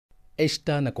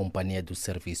Está na companhia do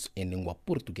serviço em língua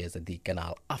portuguesa de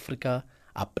Canal África,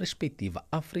 a perspectiva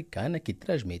africana que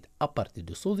transmite a partir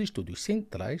dos seus estúdios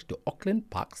centrais do Auckland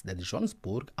Park de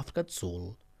Johannesburg, África do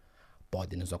Sul.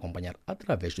 Pode nos acompanhar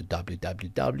através do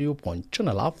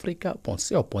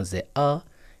www.channelafrica.co.za,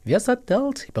 via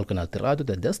satélite e pelo canal de rádio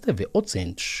da DSTV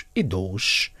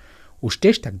 802. Os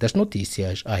destaques das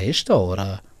notícias a esta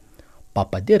hora.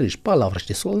 Papa dirige palavras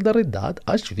de solidariedade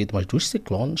às vítimas dos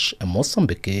ciclones em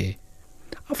Moçambique.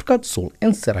 África do Sul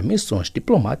encerra missões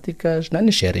diplomáticas na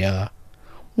Nigéria.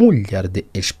 Mulher de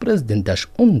ex-presidente das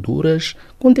Honduras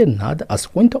condenada a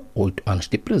 58 anos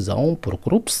de prisão por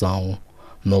corrupção.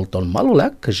 Milton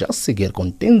Malulek já a seguir com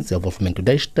o desenvolvimento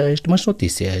destas demais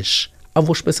notícias. A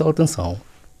vossa especial atenção.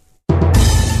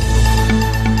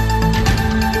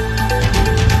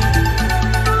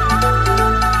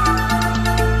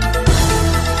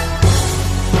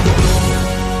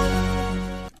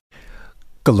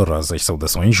 Calorosas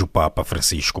saudações. O Papa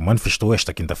Francisco manifestou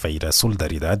esta quinta-feira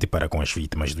solidariedade para com as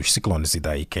vítimas dos ciclones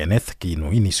Idai e Kenneth, que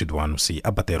no início do ano se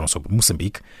abateram sobre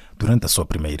Moçambique durante a sua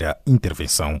primeira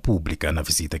intervenção pública na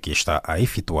visita que está a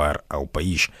efetuar ao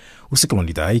país. O ciclone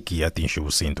Idai, que atingiu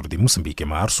o centro de Moçambique em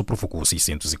março, provocou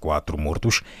 604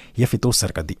 mortos e afetou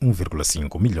cerca de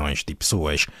 1,5 milhões de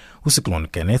pessoas. O ciclone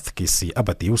Kenneth, que se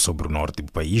abateu sobre o norte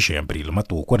do país em abril,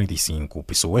 matou 45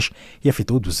 pessoas e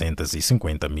afetou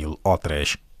 250 mil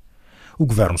outras. O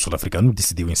governo sul-africano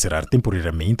decidiu encerrar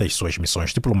temporariamente as suas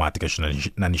missões diplomáticas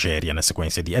na Nigéria na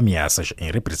sequência de ameaças em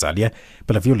represália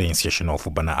pela violência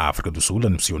xenófoba na África do Sul,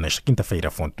 anunciou nesta quinta-feira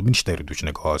a fonte do Ministério dos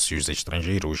Negócios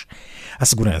Estrangeiros. A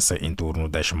segurança em torno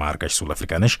das marcas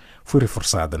sul-africanas foi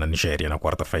reforçada na Nigéria na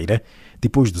quarta-feira,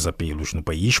 depois dos apelos no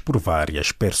país por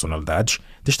várias personalidades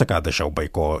destacadas ao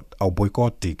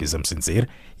boicote, quisemos dizer,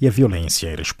 e a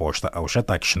violência em resposta aos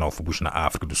ataques xenófobos na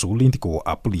África do Sul, indicou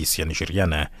a polícia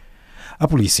nigeriana. A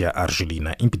polícia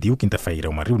argelina impediu quinta-feira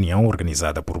uma reunião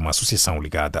organizada por uma associação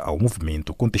ligada ao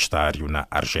movimento contestário na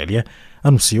Argélia,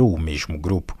 anunciou o mesmo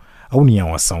grupo. A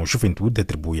União Ação Juventude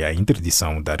atribui a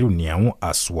interdição da reunião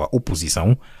à sua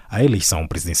oposição à eleição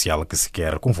presidencial que se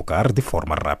quer convocar de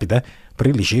forma rápida para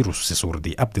eleger o sucessor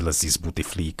de Abdelaziz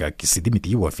Bouteflika, que se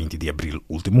demitiu a 20 de abril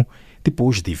último,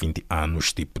 depois de 20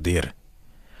 anos de poder.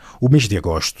 O mês de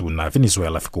agosto na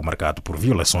Venezuela ficou marcado por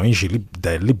violações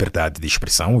da liberdade de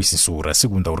expressão e censura,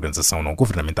 segundo a organização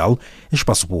não-governamental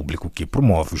Espaço Público, que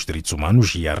promove os direitos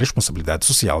humanos e a responsabilidade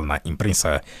social na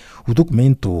imprensa. O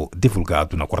documento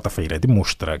divulgado na quarta-feira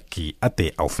demonstra que,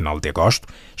 até ao final de agosto,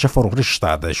 já foram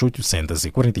registradas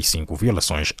 845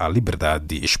 violações à liberdade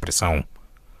de expressão.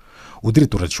 O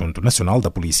diretor adjunto nacional da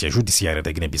Polícia Judiciária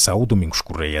da Guiné-Bissau, Domingos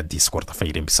Correia, disse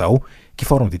quarta-feira em Bissau que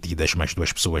foram detidas mais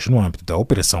 2 pessoas no âmbito da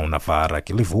Operação Navarra,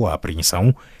 que levou à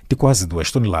apreensão de quase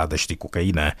 2 toneladas de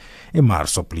cocaína. Em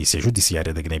março, a Polícia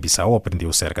Judiciária da Guiné-Bissau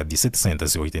apreendeu cerca de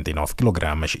 789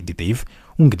 kg e deteve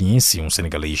um guineense, um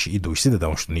senegalês e 2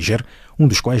 cidadãos do Níger, um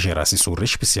dos quais era assessor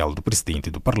especial do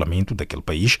presidente do parlamento daquele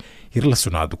país e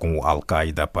relacionado com o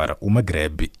Al-Qaeda para o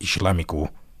Maghreb Islâmico.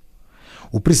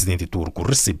 O presidente turco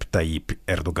Recep Tayyip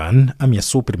Erdogan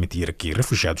ameaçou permitir que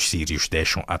refugiados sírios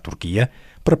deixem a Turquia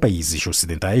para países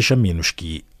ocidentais a menos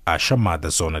que a chamada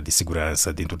zona de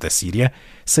segurança dentro da Síria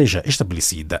seja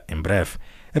estabelecida em breve.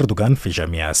 Erdogan fez a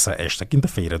ameaça esta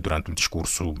quinta-feira durante um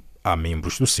discurso a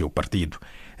membros do seu partido.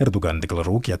 Erdogan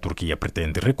declarou que a Turquia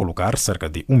pretende recolocar cerca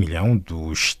de 1 milhão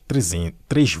dos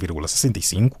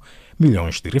 3,65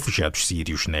 milhões de refugiados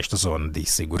sírios nesta zona de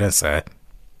segurança.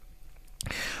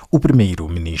 O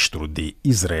primeiro-ministro de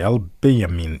Israel,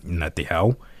 Benjamin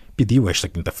Netanyahu, pediu esta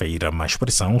quinta-feira mais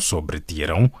pressão sobre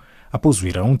Teherão após o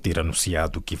Irão ter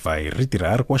anunciado que vai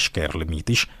retirar quaisquer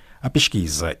limites à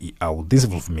pesquisa e ao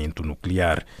desenvolvimento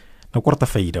nuclear. Na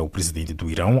quarta-feira, o presidente do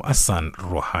Irão, Hassan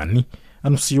Rouhani,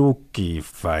 anunciou que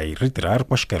vai retirar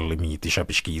quaisquer limites à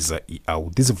pesquisa e ao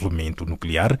desenvolvimento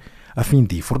nuclear a fim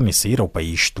de fornecer ao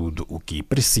país tudo o que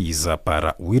precisa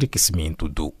para o enriquecimento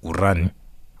do urânio.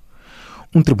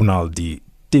 Um tribunal de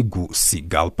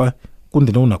Tegucigalpa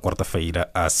condenou na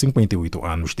quarta-feira a 58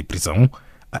 anos de prisão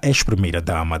a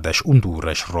ex-primeira-dama das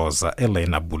Honduras, Rosa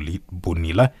Helena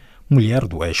Bonilla, mulher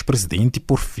do ex-presidente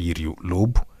Porfírio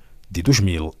Lobo, de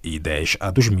 2010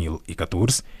 a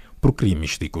 2014, por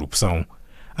crimes de corrupção.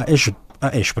 A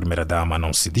ex-primeira-dama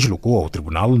não se deslocou ao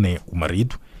tribunal nem o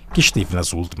marido, que esteve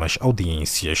nas últimas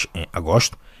audiências em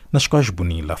agosto, nas quais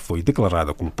Bonilla foi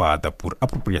declarada culpada por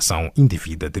apropriação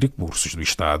indevida de recursos do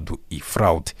Estado e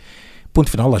fraude. Ponto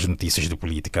final às notícias de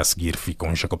política. A seguir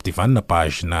ficam Jacob Tivan na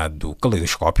página do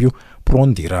Caleidoscópio, por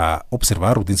onde irá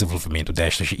observar o desenvolvimento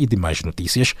destas e demais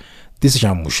notícias.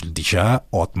 Desejamos de já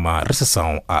ótima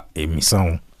recepção à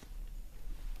emissão.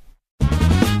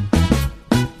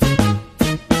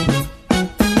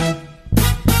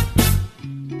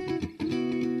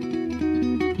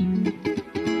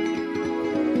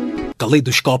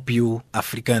 Caleidoscópio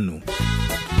africano.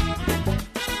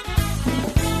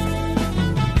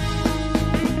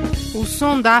 O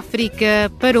som da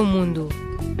África para o mundo.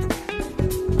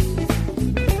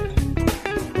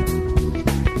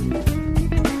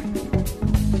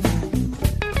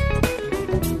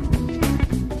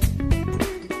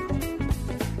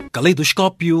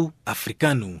 Caleidoscópio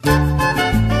africano.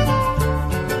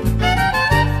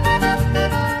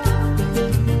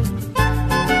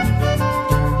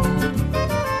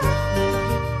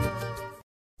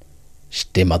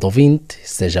 Estimado ouvinte,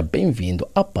 seja bem-vindo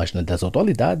à página das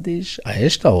atualidades a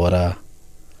esta hora.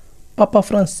 Papa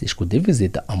Francisco, de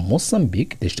visita a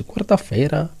Moçambique desde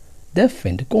quarta-feira,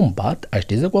 defende combate às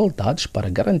desigualdades para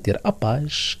garantir a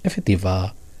paz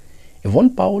efetiva. Ivone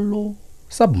Paulo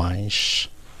sabe mais.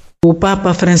 O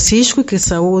Papa Francisco, que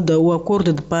saúda o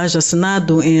acordo de paz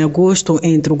assinado em agosto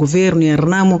entre o governo e a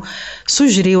Renamo,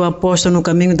 sugeriu a aposta no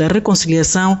caminho da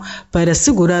reconciliação para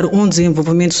assegurar um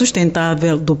desenvolvimento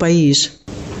sustentável do país.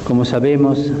 Como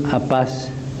sabemos, a paz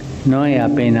não é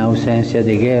apenas a ausência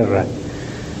de guerra,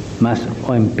 mas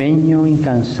o empenho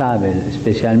incansável,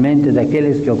 especialmente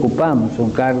daqueles que ocupamos um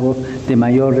cargo de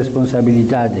maior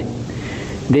responsabilidade,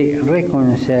 de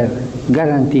reconhecer,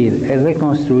 garantir e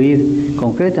reconstruir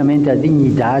concretamente a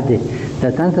dignidade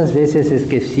da tantas vezes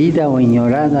esquecida ou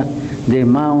ignorada de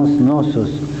irmãos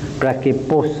nossos, para que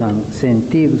possam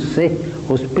sentir-se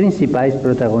os principais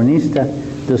protagonistas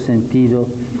do sentido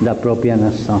da própria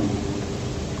nação.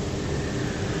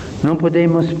 Não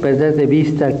podemos perder de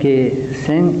vista que,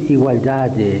 sem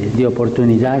igualdade de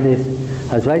oportunidades,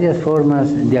 as várias formas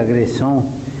de agressão,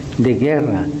 de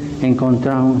guerra,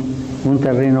 encontram um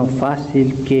terreno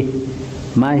fácil que,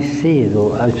 mais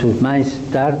cedo ou mais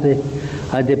tarde,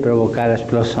 há de provocar a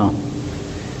explosão.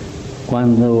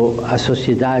 Quando a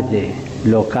sociedade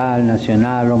local,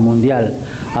 nacional ou mundial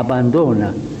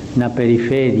abandona na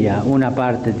periferia uma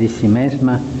parte de si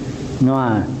mesma, não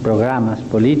há programas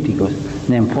políticos,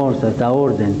 nem forças da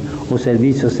ordem ou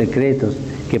serviços secretos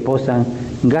que possam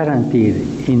garantir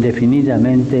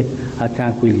indefinidamente a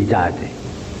tranquilidade.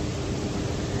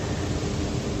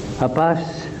 A paz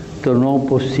tornou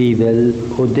possível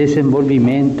o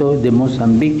desenvolvimento de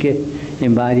Moçambique em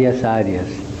várias áreas.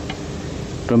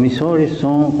 Promissores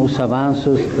são os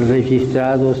avanços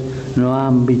registrados no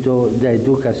âmbito da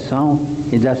educação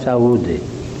e da saúde.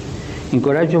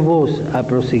 Encorajo-vos a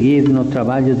prosseguir no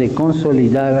trabalho de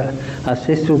consolidar as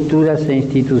estruturas e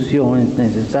instituições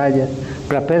necessárias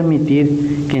para permitir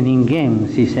que ninguém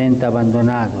se sinta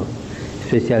abandonado,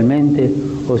 especialmente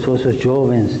os vossos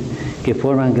jovens, que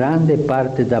formam grande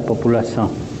parte da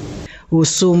população. O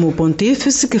sumo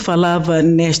pontífice, que falava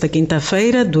nesta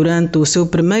quinta-feira durante o seu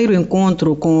primeiro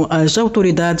encontro com as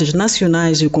autoridades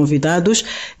nacionais e convidados,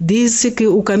 disse que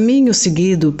o caminho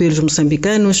seguido pelos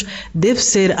moçambicanos deve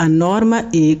ser a norma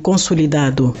e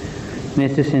consolidado.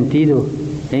 Neste sentido,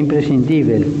 é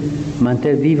imprescindível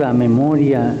manter viva a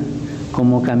memória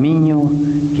como caminho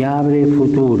que abre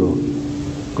futuro,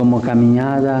 como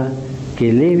caminhada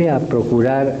que leve a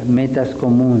procurar metas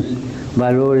comuns,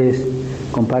 valores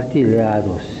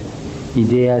compartilhados,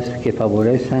 ideias que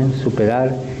favoreçam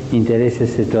superar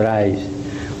interesses setorais,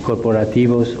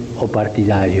 corporativos ou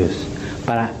partidários,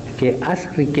 para que as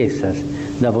riquezas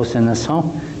da vossa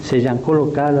nação sejam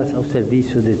colocadas ao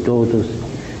serviço de todos,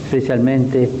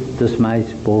 especialmente dos mais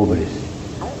pobres.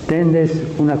 Tendes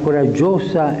uma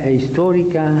corajosa e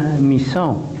histórica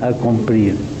missão a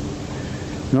cumprir.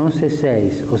 Não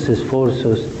cesseis os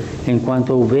esforços enquanto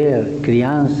houver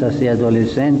crianças e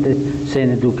adolescentes sem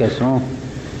educação,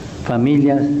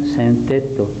 famílias sem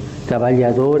teto,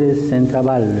 trabalhadores sem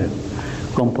trabalho,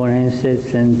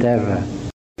 camponeses sem terra.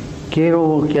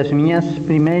 Quero que as minhas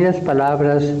primeiras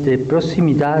palavras de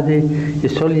proximidade e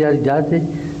solidariedade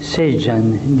sejam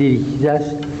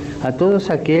dirigidas a todos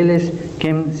aqueles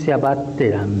que se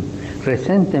abateram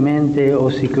recentemente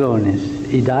os ciclones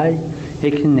Idai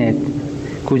e Knet,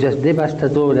 cujas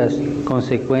devastadoras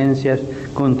consequências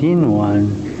continuam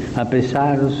a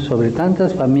pesar sobre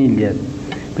tantas famílias,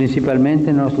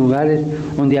 principalmente nos lugares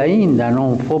onde ainda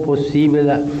não foi possível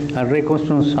a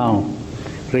reconstrução,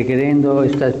 requerendo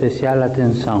esta especial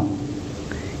atenção.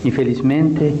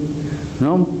 Infelizmente,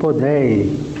 não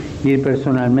poderei ir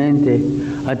personalmente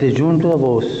até junto a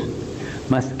vós,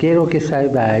 mas quero que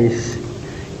saibais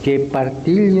que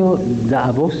partilho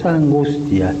da vossa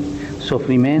angústia,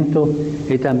 sofrimento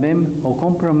e também o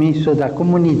compromisso da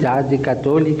comunidade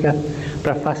católica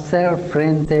para fazer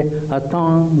frente a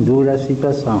tão dura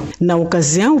situação. Na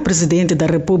ocasião, o presidente da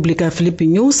República, Filipe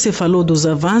Nyusi, falou dos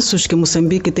avanços que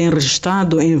Moçambique tem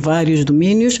registrado em vários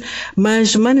domínios,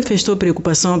 mas manifestou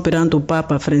preocupação perante o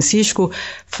Papa Francisco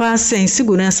face à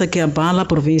insegurança que abala a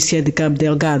província de Cabo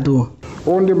Delgado.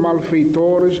 Onde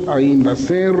malfeitores, ainda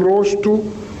sem rosto,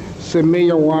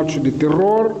 semeiam atos de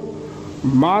terror,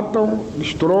 matam,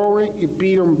 destroem e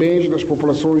pilham bens das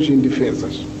populações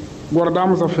indefesas.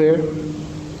 Guardamos a fé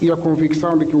e a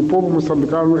convicção de que o povo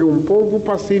moçambicano é um povo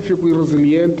pacífico e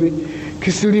resiliente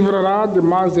que se livrará de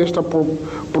mais esta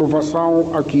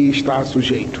provação a que está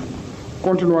sujeito.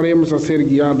 Continuaremos a ser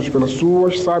guiados pelas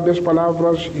suas sábias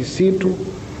palavras e cito: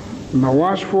 não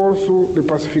há esforço de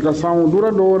pacificação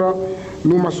duradoura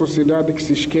numa sociedade que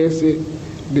se esquece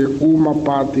de uma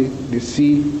parte de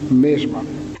si mesma.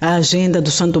 A agenda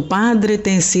do Santo Padre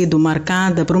tem sido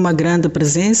marcada por uma grande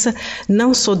presença,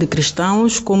 não só de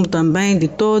cristãos, como também de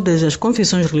todas as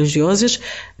confissões religiosas,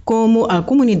 como a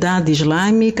comunidade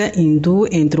islâmica, hindu,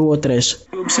 entre outras.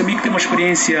 Moçambique tem uma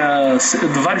experiência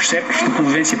de vários séculos de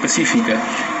convivência pacífica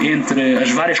entre as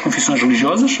várias confissões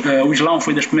religiosas. O Islão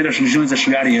foi das primeiras religiões a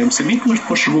chegarem a Moçambique, mas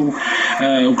depois chegou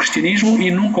o cristianismo e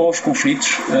nunca houve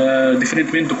conflitos,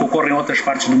 diferentemente do que ocorre em outras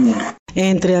partes do mundo.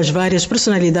 Entre as várias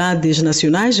personalidades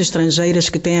nacionais e estrangeiras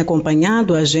que têm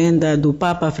acompanhado a agenda do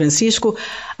Papa Francisco,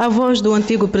 a voz do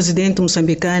antigo presidente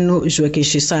moçambicano Joaquim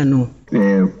Chissano.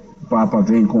 O Papa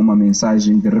vem com uma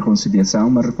mensagem de reconciliação,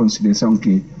 uma reconciliação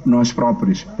que nós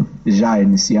próprios já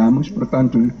iniciamos,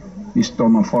 portanto, isto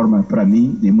toma forma para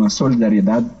mim de uma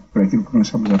solidariedade para aquilo que nós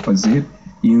estamos a fazer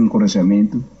e um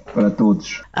encorajamento para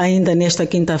todos. Ainda nesta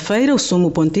quinta-feira, o Sumo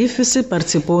Pontífice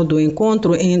participou do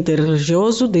encontro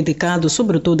interreligioso dedicado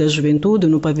sobretudo à juventude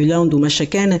no pavilhão do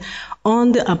Machaquene,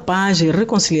 onde a paz e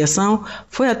reconciliação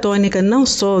foi a tônica não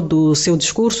só do seu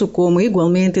discurso, como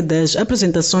igualmente das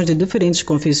apresentações de diferentes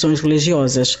confissões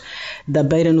religiosas. Da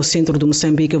Beira, no centro de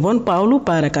Moçambique, Von Paulo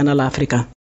para Canal África.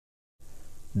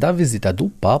 Da visita do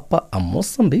Papa a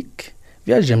Moçambique,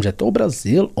 viajamos até o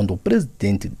Brasil, onde o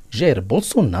presidente Jair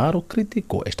Bolsonaro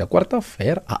criticou esta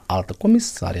quarta-feira a alta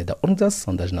comissária da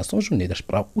Organização das Nações Unidas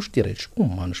para os Direitos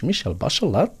Humanos, Michelle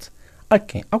Bachelet, a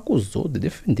quem acusou de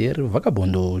defender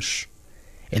vagabundos.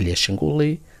 Elias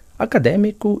Xinguli,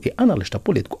 acadêmico e analista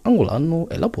político angolano,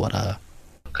 elabora.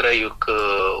 Creio que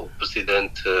o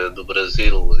presidente do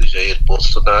Brasil, Jair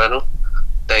Bolsonaro,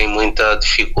 tem muita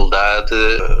dificuldade,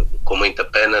 com muita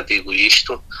pena digo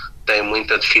isto, tem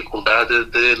muita dificuldade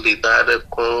de lidar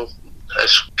com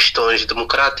as questões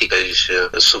democráticas,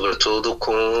 sobretudo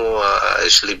com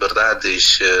as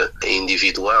liberdades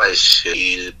individuais,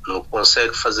 e não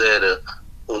consegue fazer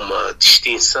uma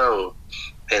distinção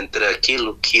entre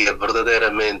aquilo que é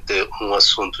verdadeiramente um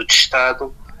assunto de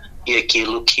Estado e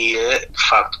aquilo que de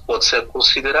facto pode ser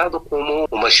considerado como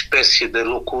uma espécie de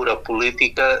loucura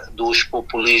política dos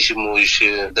populismos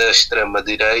da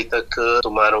extrema-direita que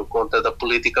tomaram conta da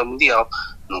política mundial.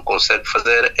 Não consegue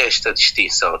fazer esta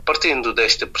distinção. Partindo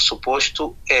deste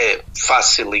pressuposto, é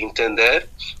fácil entender,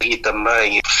 e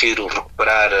também prefiro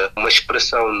recuperar uma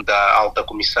expressão da alta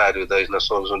comissária das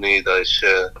Nações Unidas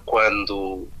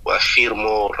quando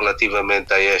afirmou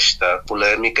relativamente a esta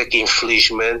polémica que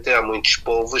infelizmente há muitos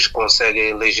povos que conseguem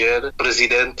eleger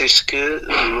presidentes que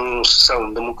não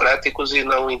são democráticos e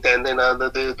não entendem nada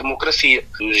de democracia.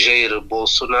 O Jair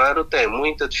Bolsonaro tem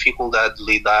muita dificuldade de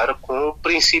lidar com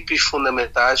princípios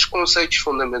fundamentais, conceitos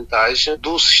fundamentais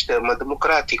do sistema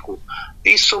democrático.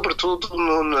 E, sobretudo,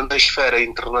 na esfera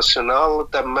internacional,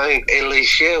 também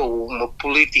elegeu uma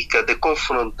política de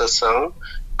confrontação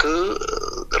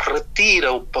que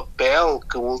retira o papel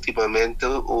que ultimamente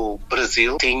o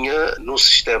Brasil tinha no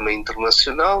sistema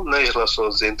internacional, nas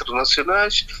relações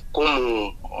internacionais,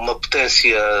 como uma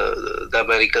potência da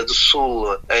América do Sul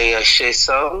em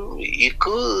ascensão, e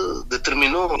que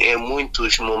determinou em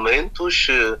muitos momentos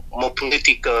uma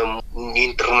política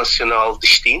internacional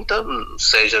distinta,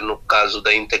 seja no caso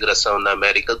da integração na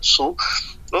América do Sul,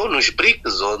 ou nos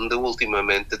BRICS, onde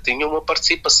ultimamente tinha uma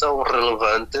participação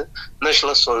relevante nas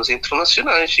relações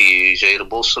internacionais. E Jair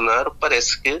Bolsonaro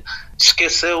parece que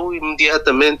esqueceu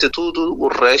imediatamente tudo o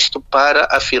resto para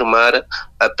afirmar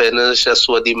apenas a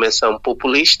sua dimensão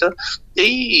populista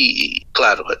e,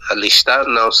 claro, ali está,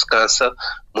 não se cansa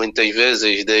muitas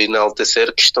vezes de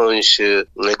enaltecer questões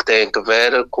que têm a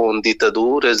ver com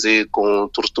ditaduras e com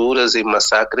torturas e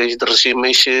massacres de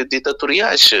regimes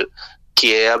ditatoriais,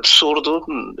 que é absurdo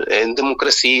em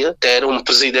democracia ter um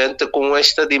presidente com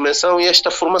esta dimensão e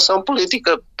esta formação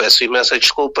política. Peço imensas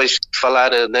desculpas de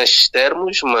falar nestes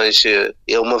termos, mas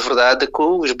é uma verdade que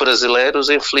os brasileiros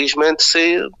infelizmente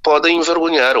se podem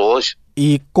envergonhar hoje.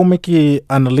 E como é que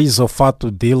analisa o fato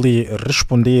dele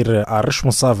responder à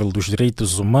responsável dos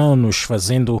direitos humanos,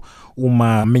 fazendo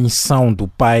uma menção do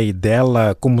pai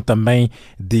dela, como também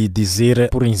de dizer,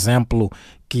 por exemplo,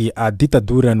 que a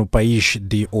ditadura no país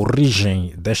de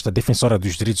origem desta defensora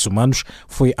dos direitos humanos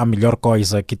foi a melhor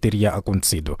coisa que teria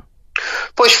acontecido?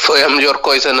 Pois foi a melhor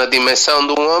coisa na dimensão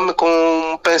de um homem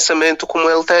com um pensamento como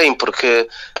ele tem, porque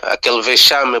aquele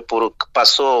vexame por que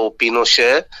passou o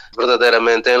Pinochet,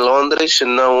 verdadeiramente em Londres,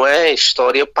 não é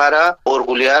história para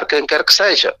orgulhar quem quer que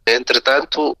seja.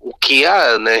 Entretanto, o que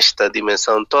há nesta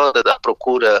dimensão toda da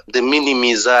procura de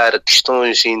minimizar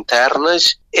questões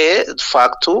internas é, de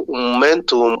facto, um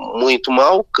momento muito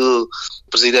mau que o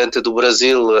presidente do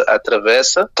Brasil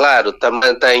atravessa. Claro,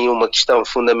 também tem uma questão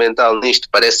fundamental nisto,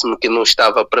 parece-me que não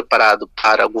estava preparado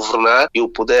para governar e o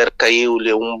poder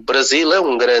caiu-lhe. O Brasil é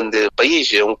um grande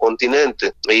país, é um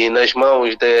continente, e nas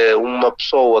mãos de uma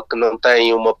pessoa que não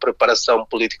tem uma preparação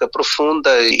política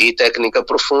profunda e técnica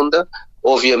profunda,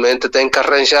 obviamente tem que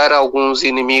arranjar alguns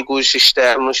inimigos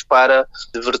externos para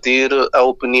divertir a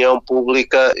opinião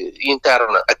pública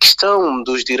interna. A questão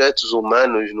dos direitos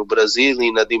humanos no Brasil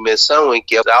e na dimensão em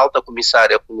que a alta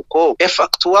comissária colocou é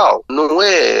factual, não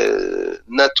é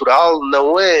natural,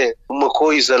 não é uma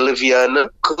coisa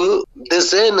leviana que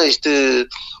dezenas de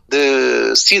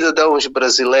cidadãos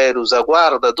brasileiros, a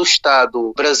guarda do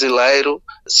Estado brasileiro,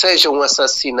 sejam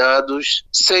assassinados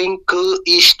sem que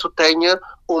isto tenha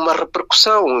uma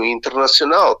repercussão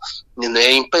internacional.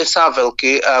 É impensável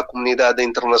que a comunidade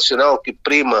internacional que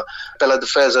prima pela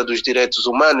defesa dos direitos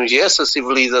humanos e essa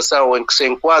civilização em que se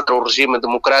enquadra o regime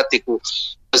democrático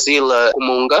Brasil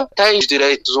comunga, tem os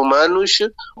direitos humanos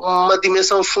uma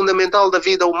dimensão fundamental da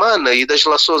vida humana e das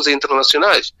relações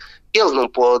internacionais. Ele não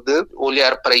pode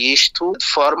olhar para isto de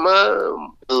forma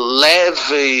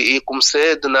leve e como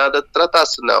se de nada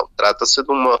tratasse. Não, trata-se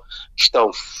de uma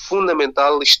questão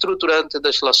fundamental e estruturante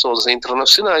das relações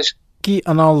internacionais. Que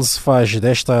análise faz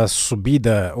desta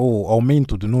subida ou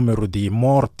aumento do número de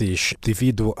mortes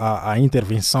devido à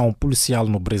intervenção policial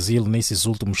no Brasil nesses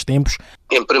últimos tempos?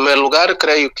 Em primeiro lugar,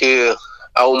 creio que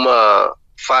há uma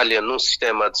falha no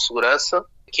sistema de segurança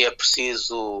que é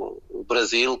preciso o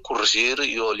Brasil corrigir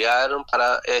e olhar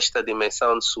para esta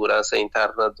dimensão de segurança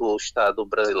interna do Estado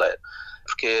brasileiro.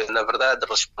 Porque, na verdade,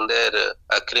 responder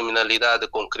à criminalidade,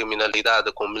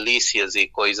 com milícias e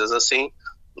coisas assim,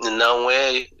 não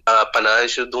é a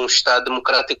apanágio de um Estado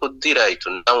democrático de direito,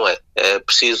 não é. É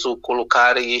preciso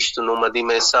colocar isto numa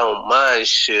dimensão mais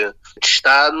de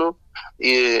Estado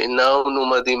e não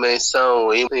numa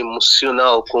dimensão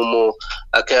emocional como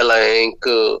aquela em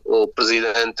que o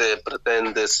presidente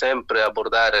pretende sempre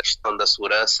abordar a questão da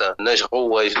segurança nas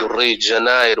ruas do Rio de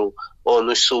Janeiro ou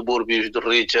nos subúrbios do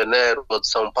Rio de Janeiro ou de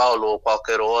São Paulo ou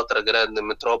qualquer outra grande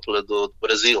metrópole do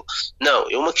Brasil. Não,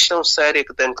 é uma questão séria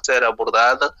que tem que ser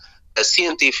abordada.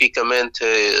 Cientificamente,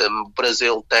 o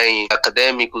Brasil tem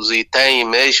académicos e tem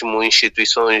mesmo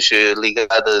instituições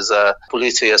ligadas à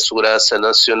Polícia e à Segurança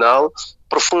Nacional,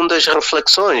 profundas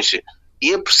reflexões.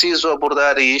 E é preciso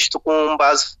abordar isto com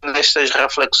base nestas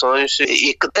reflexões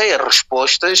e que tenha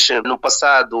respostas. No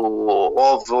passado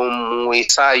houve um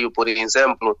ensaio, por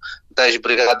exemplo, das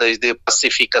brigadas de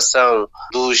pacificação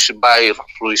dos bairros,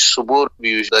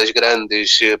 subúrbios das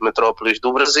grandes metrópoles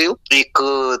do Brasil e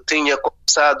que tinha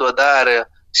começado a dar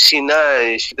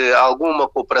sinais de alguma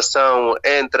cooperação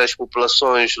entre as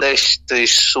populações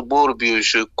destes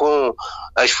subúrbios com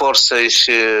as forças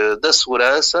da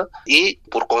segurança e,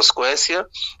 por consequência,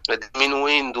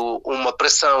 diminuindo uma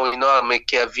pressão enorme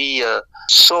que havia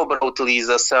sobre a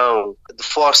utilização de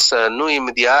força no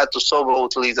imediato, sobre a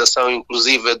utilização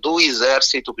inclusive do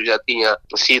exército que já tinha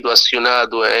sido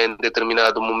acionado em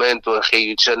determinado momento em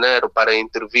Rio de Janeiro para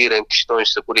intervir em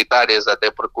questões securitárias, até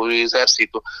porque o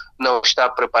exército não está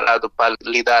preparado para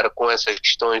lidar com essas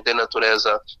questões de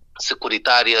natureza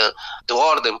securitária de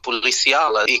ordem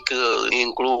policial e que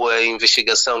inclua a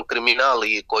investigação criminal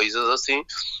e coisas assim.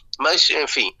 Mas,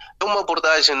 enfim, é uma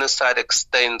abordagem necessária que se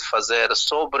tem de fazer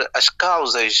sobre as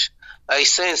causas, a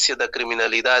essência da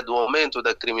criminalidade, o aumento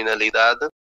da criminalidade.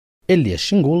 Elias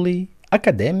Xinguli,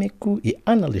 acadêmico e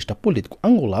analista político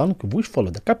angolano que vos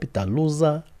falou da capital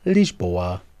lusa,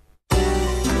 Lisboa.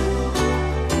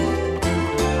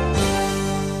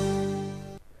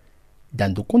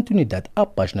 Dando continuidade à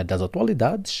página das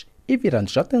atualidades e virando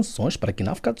as atenções para aqui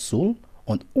na África do Sul,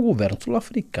 onde o governo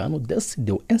sul-africano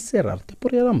decidiu encerrar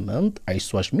temporariamente as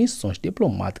suas missões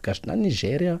diplomáticas na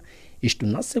Nigéria, isto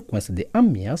na sequência de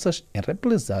ameaças em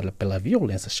represália pela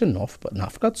violência xenófoba na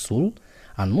África do Sul,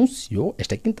 anunciou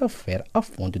esta quinta-feira a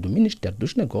fonte do Ministério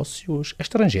dos Negócios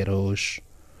Estrangeiros.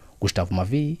 Gustavo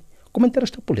Mavi Comentar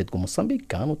este político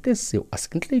moçambicano teceu a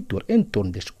seguinte leitura em torno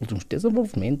destes últimos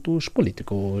desenvolvimentos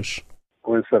políticos.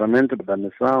 O encerramento da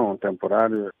missão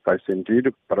temporária faz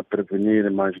sentido para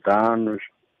prevenir mais danos,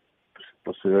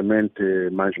 possivelmente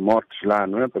mais mortes lá,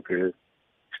 não é? Porque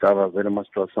estava a haver uma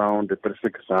situação de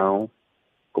perseguição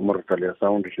como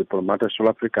retaliação dos diplomatas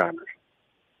sul-africanos.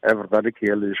 É verdade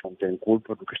que eles não têm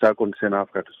culpa do que está acontecendo na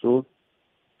África do Sul,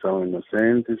 são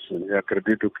inocentes e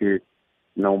acredito que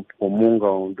não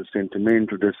comungam do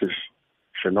sentimento desses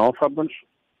xenófobos,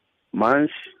 mas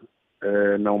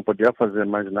não podia fazer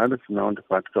mais nada senão, de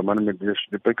fato, tomar medidas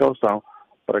de precaução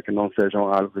para que não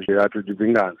sejam alvos de atos de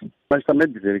vingança. Mas também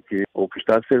dizer que o que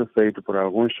está a ser feito por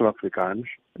alguns sul-africanos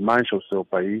mancha o seu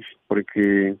país,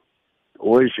 porque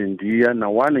hoje em dia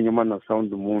não há nenhuma nação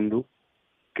do mundo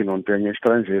que não tenha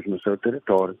estrangeiros no seu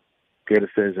território, quer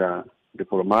seja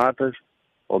diplomatas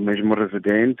ou mesmo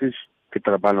residentes que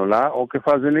trabalham lá ou que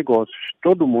fazem negócios.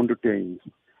 Todo mundo tem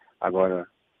isso. Agora,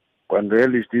 quando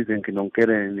eles dizem que não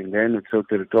querem ninguém no seu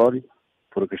território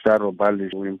porque está a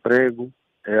roubar-lhes o emprego,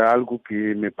 é algo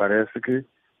que me parece que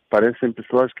parecem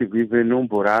pessoas que vivem num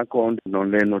buraco onde não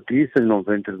lêem notícias, não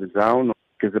veem televisão. Não...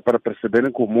 Quer dizer, para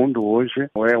perceberem que o mundo hoje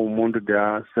não é um mundo de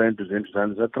há 100, 200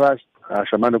 anos atrás. A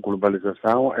chamada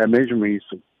globalização é mesmo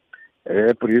isso.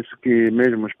 É por isso que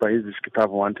mesmo os países que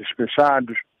estavam antes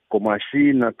fechados, como a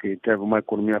China, que teve uma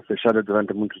economia fechada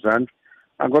durante muitos anos,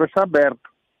 agora está aberto.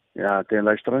 Tem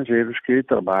lá estrangeiros que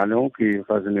trabalham, que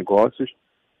fazem negócios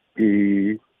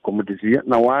e, como dizia,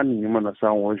 não há nenhuma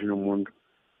nação hoje no mundo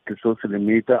que só se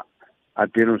limita a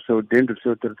ter dentro do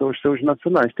seu território os seus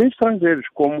nacionais. Tem estrangeiros,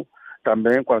 como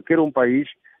também qualquer um país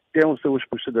tem os seus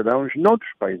cidadãos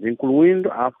noutros países, incluindo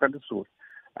a África do Sul.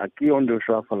 Aqui onde eu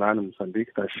estou a falar, no Moçambique,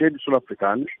 está cheio de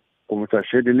sul-africanos, como está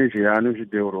cheio de nigerianos,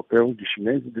 de europeus, de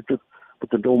chineses, de tudo.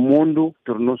 Portanto, o mundo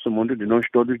tornou-se um mundo de nós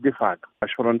todos, de fato.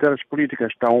 As fronteiras políticas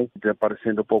estão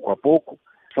desaparecendo pouco a pouco,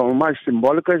 são mais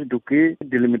simbólicas do que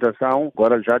de limitação.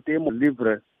 Agora já temos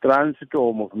livre trânsito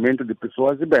ou movimento de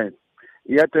pessoas e bens.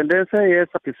 E a tendência é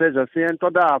essa, que seja assim em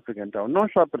toda a África. Então, não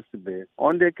só perceber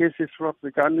onde é que esses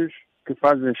sul-africanos que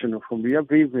fazem xenofobia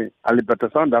vivem. A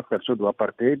libertação da África do Sul do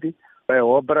apartheid é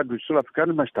obra dos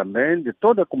sul-africanos, mas também de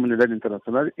toda a comunidade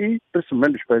internacional e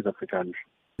principalmente dos países africanos.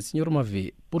 Senhor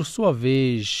Mavi, por sua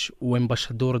vez, o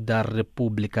embaixador da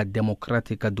República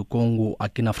Democrática do Congo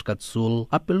aqui na África do Sul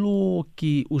apelou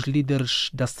que os líderes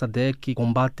da SADC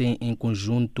combatem em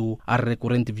conjunto a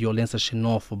recorrente violência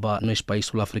xenófoba neste país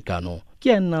sul-africano.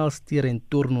 Que análise tira em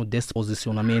torno desse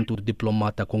posicionamento do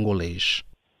diplomata congolês?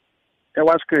 Eu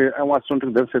acho que é um assunto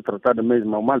que deve ser tratado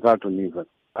mesmo ao mais alto nível.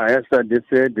 A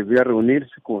SADC devia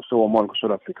reunir-se com o seu homólogo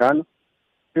sul-africano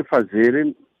e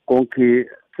fazer com que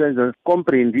seja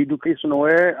compreendido que isso não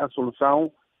é a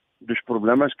solução dos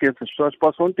problemas que essas pessoas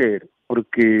possam ter.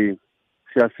 Porque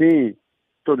se assim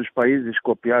todos os países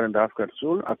copiarem da África do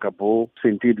Sul, acabou o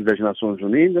sentido das Nações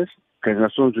Unidas, que as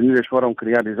Nações Unidas foram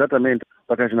criadas exatamente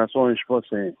para que as nações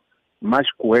fossem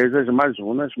mais coesas, mais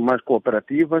unas, mais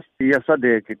cooperativas, e a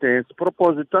SADC tem esse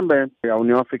propósito também, a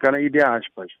União Africana e de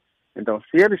aspas. Então,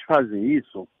 se eles fazem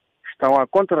isso, estão a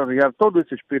contrariar todo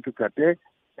esse espírito que até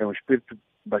é um espírito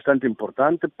bastante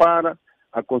importante para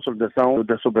a consolidação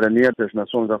da soberania das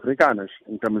nações africanas,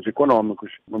 em termos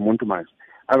econômicos, muito mais.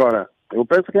 Agora, eu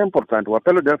penso que é importante, o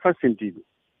apelo dele faz sentido,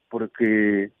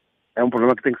 porque é um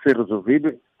problema que tem que ser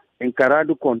resolvido,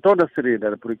 encarado com toda a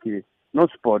seriedade, porque não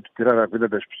se pode tirar a vida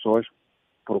das pessoas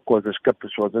por coisas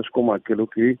caprichosas como aquilo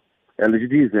que eles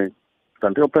dizem.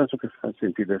 Portanto, eu penso que faz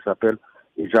sentido esse apelo,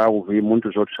 e já ouvi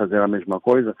muitos outros fazer a mesma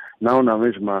coisa, não na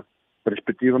mesma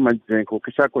perspectiva, mas dizem que o que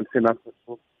está acontecendo na África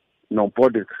não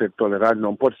pode ser tolerado,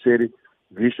 não pode ser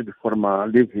visto de forma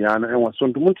liviana, é um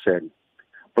assunto muito sério.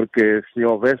 Porque se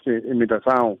houvesse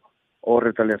imitação ou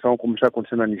retaliação, como está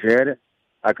acontecendo na Nigéria,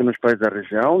 aqui nos países da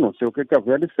região, não sei o que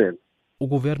haveria de ser. O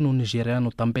governo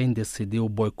nigeriano também decidiu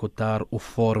boicotar o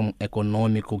Fórum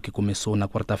Econômico que começou na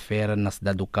quarta-feira na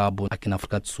cidade do Cabo, aqui na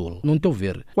África do Sul. No teu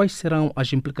ver, quais serão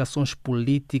as implicações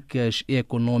políticas e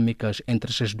econômicas entre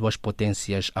estas duas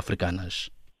potências africanas?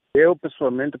 Eu,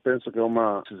 pessoalmente, penso que é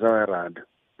uma decisão errada,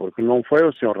 porque não foi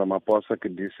o senhor Ramaphosa que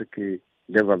disse que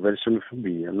deve haver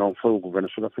xenofobia, não foi o governo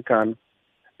sul-africano.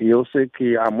 E eu sei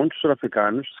que há muitos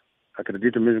sul-africanos,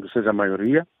 acredito mesmo que seja a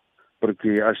maioria,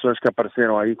 porque as pessoas que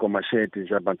apareceram aí com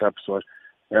machetes a matar pessoas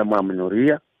é uma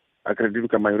minoria. Acredito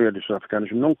que a maioria dos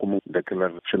sul-africanos não comum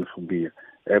daquela xenofobia,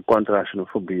 é contra a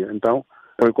xenofobia. Então,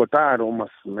 boicotar uma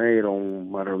cimeira,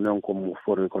 uma reunião como o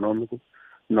Fórum Econômico,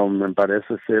 não me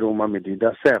parece ser uma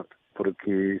medida certa,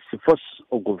 porque se fosse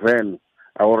o governo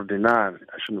a ordenar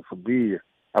a xenofobia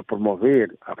a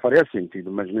promover, faria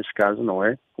sentido, mas neste caso não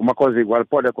é. Uma coisa igual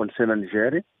pode acontecer na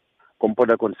Nigéria, como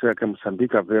pode acontecer aqui em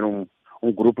Moçambique, haver um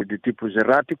grupo de tipos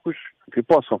erráticos que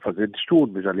possam fazer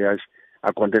distúrbios. Aliás,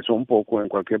 acontece um pouco em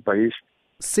qualquer país.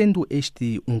 Sendo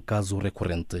este um caso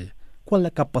recorrente, qual é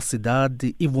a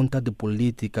capacidade e vontade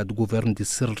política do governo de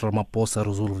Cyril Ramaphosa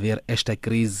resolver esta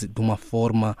crise de uma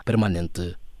forma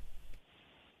permanente?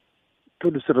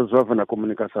 Tudo se resolve na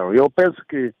comunicação. Eu penso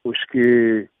que os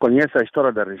que conhecem a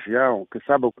história da região, que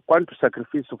sabem quanto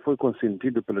sacrifício foi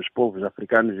consentido pelos povos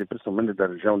africanos e principalmente da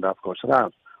região da África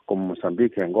Austral, como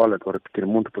Moçambique e Angola, estou a repetir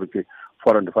muito porque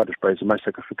foram de vários países mais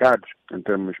sacrificados em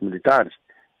termos militares,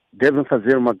 devem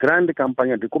fazer uma grande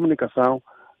campanha de comunicação,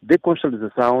 de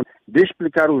conscientização, de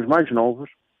explicar aos mais novos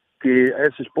que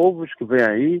esses povos que vêm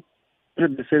aí,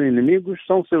 de serem inimigos,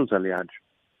 são seus aliados.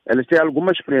 Eles têm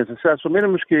alguma experiência. Se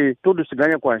assumirmos que tudo se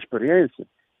ganha com a experiência,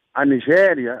 a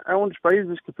Nigéria é um dos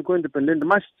países que ficou independente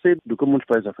mais cedo do que muitos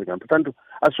países africanos. Portanto,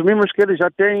 assumimos que eles já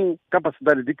têm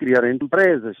capacidade de criar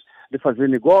empresas, de fazer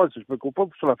negócios, porque o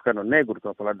povo sul-africano negro,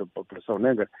 estou a falar da população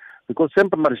negra, ficou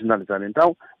sempre marginalizado.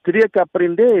 Então, teria que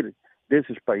aprender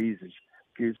desses países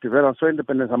que tiveram a sua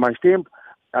independência há mais tempo,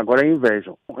 agora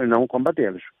invejam e não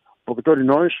combatê-los. Porque todos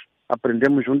nós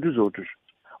aprendemos uns dos outros.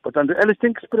 Portanto, eles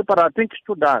têm que se preparar, têm que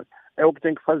estudar, é o que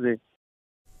têm que fazer.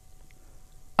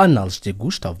 Análise de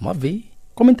Gustavo Mavi,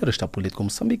 comentarista político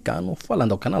moçambicano,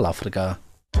 falando ao Canal África.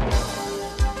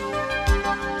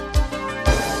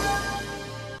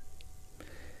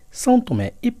 São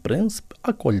Tomé e Príncipe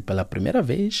acolhe pela primeira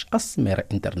vez a Cimeira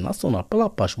Internacional pela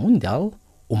Paz Mundial,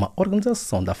 uma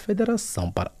organização da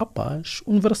Federação para a Paz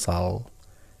Universal.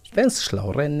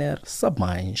 Venceslau Renner sabe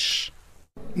mais.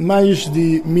 Mais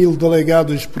de 1000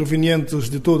 delegados provenientes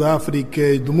de toda a África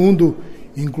e do mundo,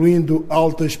 incluindo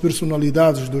altas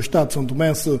personalidades do Estado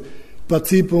santomense,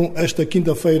 participam esta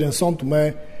quinta-feira em São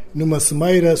Tomé numa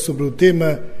cimeira sobre o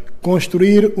tema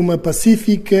Construir uma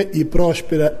pacífica e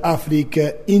próspera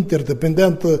África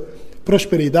interdependente,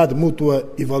 prosperidade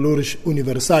mútua e valores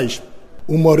universais.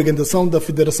 Uma organização da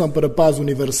Federação para a Paz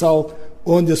Universal,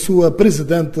 onde a sua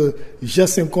presidente já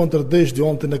se encontra desde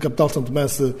ontem na capital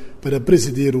santomense para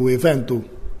presidir o evento.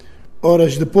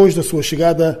 Horas depois da sua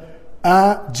chegada,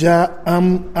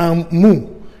 Mu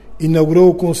inaugurou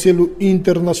o Conselho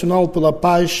Internacional pela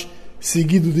Paz,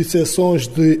 seguido de sessões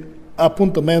de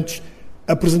apontamentos,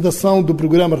 apresentação do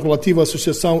programa relativo à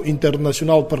Associação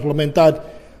Internacional Parlamentar,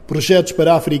 projetos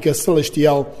para a África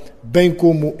Celestial, bem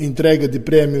como entrega de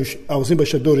prémios aos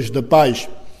embaixadores da paz.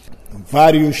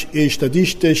 Vários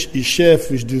estadistas e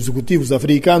chefes de executivos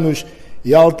africanos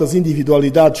e altas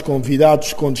individualidades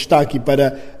convidados, com destaque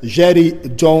para Jerry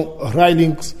John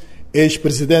Rawlings,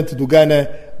 ex-presidente do Ghana,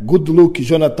 Goodluck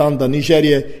Jonathan da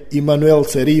Nigéria e Manuel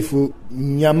Serifo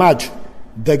Nhamajo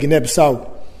da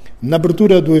Guiné-Bissau. Na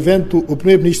abertura do evento, o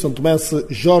primeiro-ministro santomense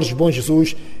Jorge Bom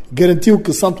Jesus garantiu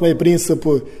que São Tomé e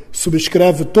Príncipe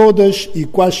subscreve todas e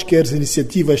quaisquer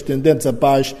iniciativas tendentes à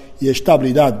paz e à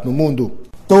estabilidade no mundo.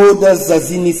 Todas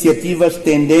as iniciativas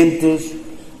tendentes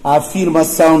à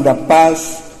afirmação da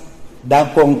paz, da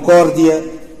concórdia,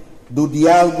 do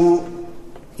diálogo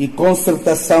e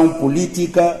concertação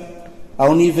política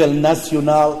ao nível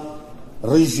nacional,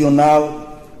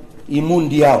 regional e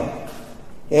mundial.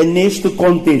 É neste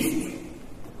contexto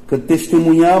que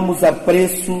testemunhamos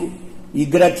apreço e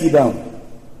gratidão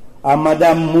a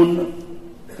Madame Moon,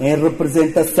 em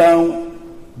representação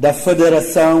da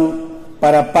Federação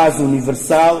para a Paz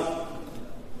Universal,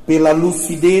 pela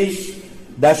lucidez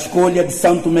da escolha de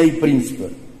São Tomé e Príncipe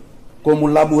como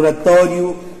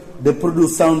laboratório de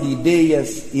produção de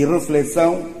ideias e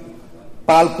reflexão,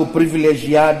 palco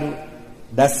privilegiado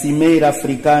da Cimeira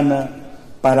Africana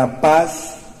para a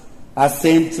Paz,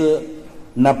 assente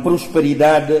na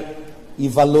prosperidade e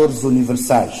valores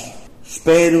universais.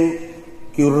 Espero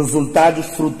que os resultados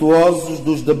frutuosos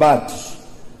dos debates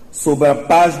sobre a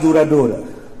paz duradoura,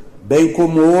 bem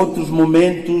como outros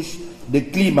momentos de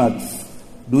clímax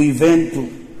do evento,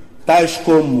 tais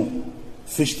como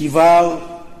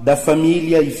Festival da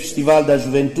Família e Festival da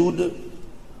Juventude,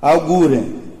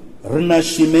 augurem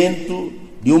renascimento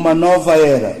de uma nova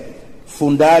era,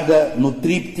 fundada no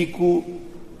tríptico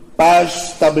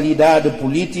paz, estabilidade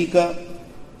política,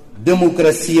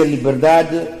 democracia,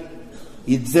 liberdade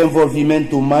e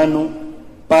desenvolvimento humano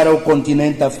para o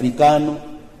continente africano,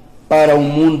 para o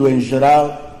mundo em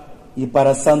geral e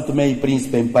para São Tomé e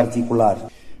Príncipe em particular.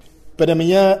 Para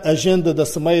amanhã, a agenda da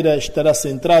Cimeira estará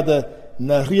centrada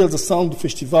na realização do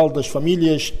Festival das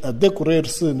Famílias a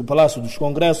decorrer-se no Palácio dos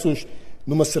Congressos,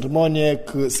 numa cerimónia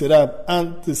que será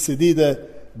antecedida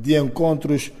de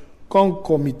encontros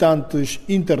concomitantes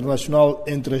internacional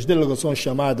entre as delegações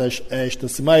chamadas a esta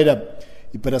cimeira.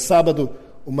 E para sábado,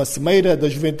 uma cimeira da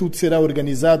juventude será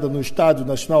organizada no Estádio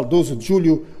Nacional 12 de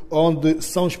Julho, onde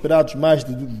são esperados mais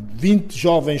de 20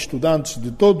 jovens estudantes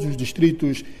de todos os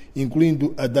distritos,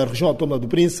 incluindo a da região autónoma do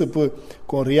Príncipe,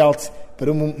 com realce para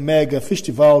um mega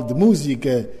festival de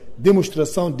música,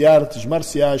 demonstração de artes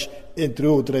marciais, entre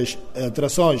outras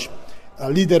atrações. A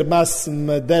líder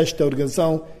máxima desta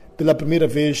organização, pela primeira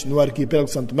vez no arquipélago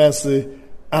santomense,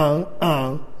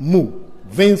 An Mu.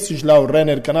 Venceslau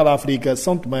Renner, Canal África,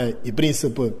 São Tomé e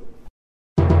Príncipe.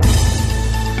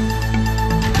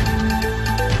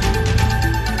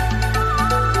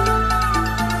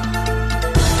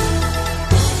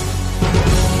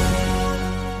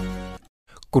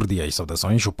 Cordiais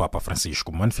saudações. O Papa Francisco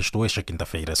manifestou esta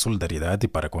quinta-feira solidariedade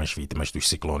para com as vítimas dos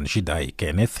ciclones Idai e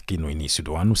Kenneth, que no início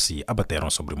do ano se abateram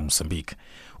sobre Moçambique.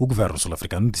 O governo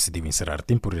sul-africano decidiu encerrar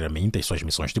temporariamente as suas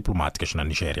missões diplomáticas na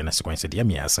Nigéria na sequência de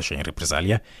ameaças em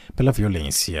represália pela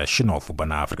violência xenófoba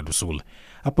na África do Sul.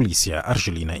 A polícia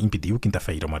argelina impediu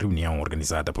quinta-feira uma reunião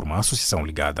organizada por uma associação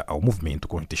ligada ao movimento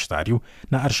contestário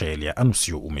na Argélia,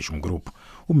 anunciou o mesmo grupo.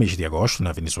 O mês de agosto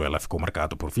na Venezuela ficou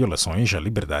marcado por violações à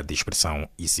liberdade de expressão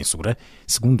e censura,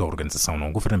 segundo a organização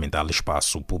não-governamental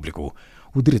Espaço Público.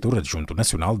 O diretor adjunto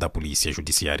nacional da Polícia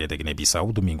Judiciária da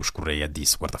Guiné-Bissau, Domingos Correia,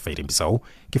 disse quarta-feira em Bissau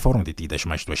que foram detidas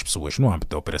mais 2 pessoas no âmbito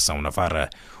da Operação Navarra.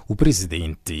 O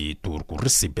presidente turco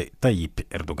Recep Tayyip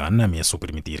Erdogan ameaçou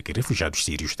permitir que refugiados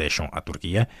sírios deixem a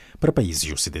Turquia para países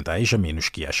ocidentais, a menos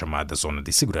que a chamada zona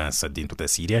de segurança dentro da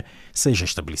Síria seja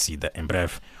estabelecida em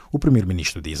breve. O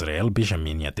primeiro-ministro de Israel,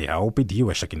 Benjamin Netanyahu, pediu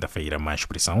esta quinta-feira mais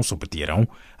pressão sobre Teherão,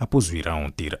 após o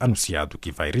Irão ter anunciado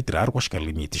que vai retirar quaisquer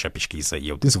limites à pesquisa e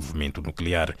ao desenvolvimento nuclear.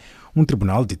 Um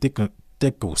tribunal de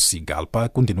Tegucigalpa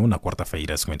condenou na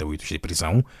quarta-feira 58 de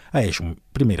prisão a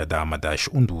ex-primeira-dama das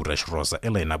Honduras, Rosa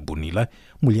Helena Bonilla,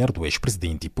 mulher do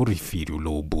ex-presidente Porfírio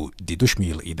Lobo, de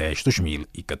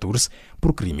 2010-2014,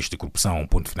 por crimes de corrupção.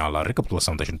 Ponto final à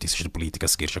recapitulação das notícias de política a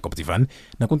seguir Jacob Divan,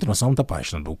 na continuação da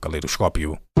página do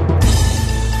Caleidoscópio.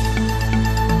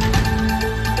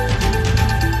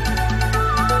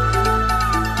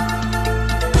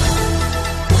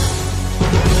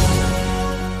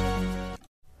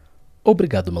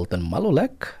 Obrigado, Milton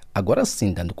Malolek. Agora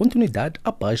sim, dando continuidade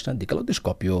à página de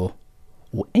Caleidoscópio.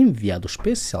 O enviado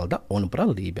especial da ONU para a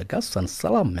Líbia, Ghassan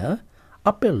Salamé,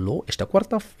 apelou esta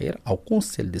quarta-feira ao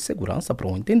Conselho de Segurança para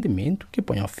um entendimento que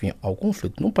ponha fim ao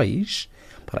conflito no país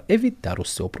para evitar o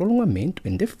seu prolongamento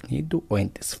indefinido ou a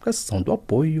intensificação do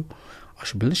apoio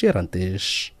aos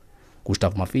beligerantes.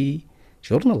 Gustavo Mavi,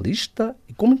 jornalista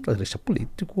e comentarista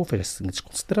político, fez as seguintes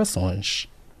considerações.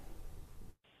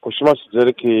 Costuma-se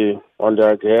dizer que onde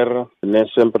há guerra, nem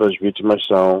sempre as vítimas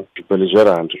são os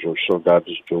beligerantes, os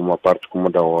soldados de uma parte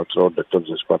como da outra, ou de todas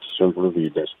as partes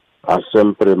envolvidas. Há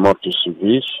sempre mortes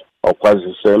civis, ou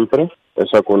quase sempre.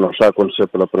 Essa não está a acontecer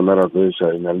pela primeira vez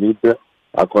aí na Líbia.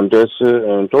 Acontece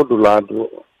em todo lado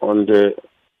onde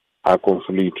há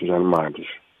conflitos armados.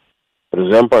 Por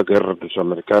exemplo, a guerra dos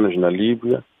americanos na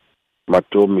Líbia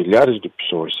matou milhares de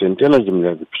pessoas, centenas de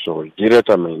milhares de pessoas,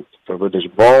 diretamente, através das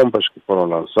bombas que foram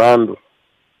lançando,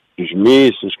 dos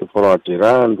mísseis que foram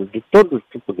atirando, de todo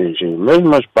tipo de engenho,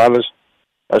 mesmo as balas,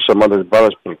 as chamadas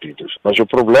balas perdidas. Mas o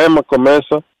problema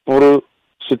começa por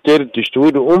se ter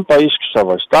destruído um país que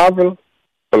estava estável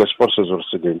pelas forças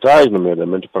ocidentais,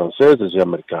 nomeadamente francesas e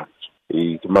americanas,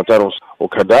 e que mataram o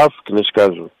Gaddafi, que neste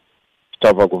caso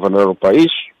estava a governar o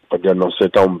país. Podia não ser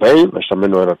tão bem, mas também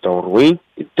não era tão ruim.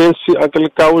 E tem-se aquele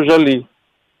caos ali.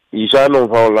 E já não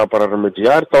vão lá para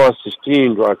remediar, estão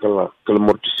assistindo àquele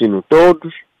morticínio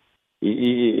todos,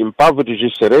 e impávidos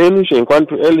e serenos,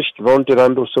 enquanto eles vão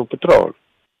tirando o seu petróleo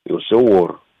e o seu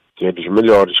ouro, que é dos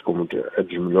melhores, como é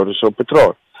dos melhores o seu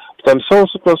petróleo. Portanto, são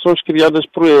situações criadas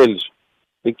por eles,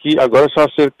 e que agora está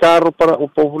a ser caro para o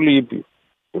povo líbio,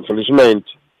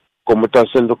 infelizmente. Como está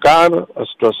sendo caro a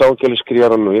situação que eles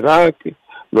criaram no Iraque,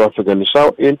 no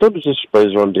Afeganistão e em todos esses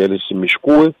países onde eles se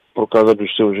miscuem por causa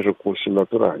dos seus recursos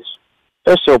naturais.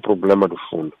 Esse é o problema do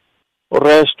fundo. O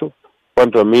resto,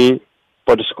 quanto a mim,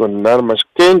 pode-se condenar, mas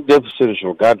quem deve ser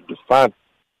julgado de fato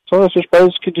são esses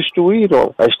países que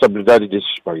destruíram a estabilidade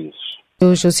desses países.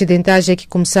 Os ocidentais é que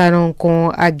começaram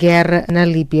com a guerra na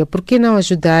Líbia. Por que não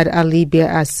ajudar a Líbia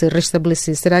a se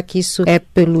restabelecer? Será que isso é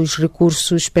pelos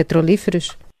recursos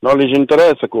petrolíferos? Não lhes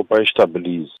interessa que o país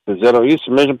estabilize. Fizeram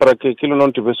isso mesmo para que aquilo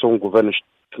não tivesse um governo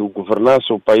que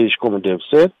governasse o país como deve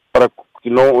ser, para que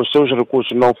os seus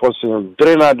recursos não fossem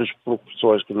drenados por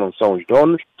pessoas que não são os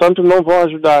donos. Portanto, não vão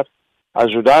ajudar.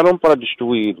 Ajudaram para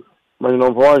destruir, mas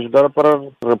não vão ajudar para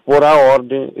repor a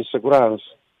ordem e segurança.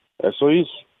 É só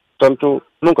isso. Portanto,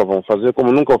 nunca vão fazer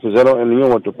como nunca o fizeram em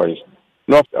nenhum outro país.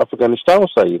 No Afeganistão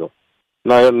saíram.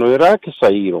 No Iraque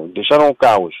saíram, deixaram o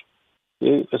caos.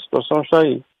 E a situação está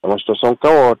aí. É uma situação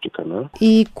caótica, não é?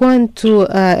 E quanto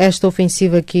a esta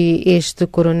ofensiva que este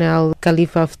coronel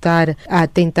Khalifa Haftar a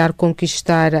tentar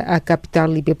conquistar a capital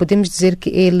líbia, podemos dizer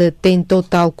que ele tem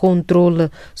total controle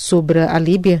sobre a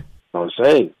Líbia? Não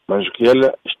sei, mas que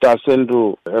ele está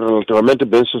sendo relativamente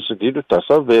bem sucedido,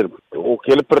 está-se a ver. O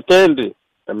que ele pretende,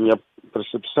 a minha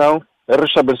percepção, é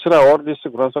restabelecer a ordem e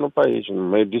segurança no país. No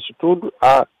meio disso tudo,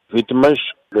 há vítimas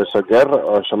dessa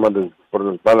guerra, as chamadas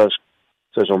por balas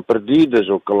sejam perdidas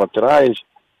ou colaterais,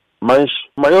 mas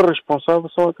o maior responsável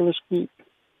são aqueles que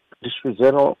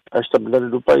desfizeram a estabilidade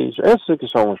do país. Esses que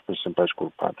são os principais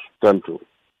culpados. Portanto,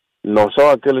 não são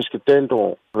aqueles que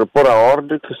tentam repor a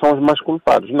ordem que são os mais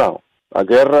culpados, não. A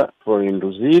guerra foi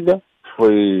induzida,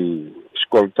 foram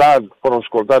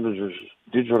escoltados os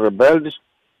ditos rebeldes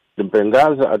de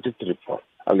Benghazi até Trípoli.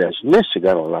 Aliás, nem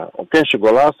chegaram lá. Quem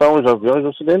chegou lá são os aviões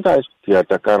ocidentais que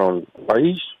atacaram o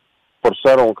país,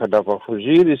 forçaram o cadáver a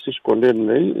fugir e se esconder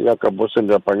nele e acabou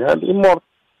sendo apanhado e morto,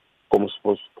 como se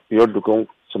fosse pior do que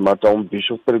se matar um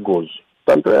bicho perigoso.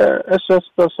 Portanto, essa é a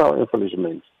situação,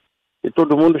 infelizmente. E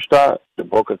todo mundo está de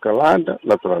boca calada,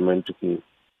 naturalmente que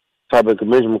sabem que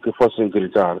mesmo que fossem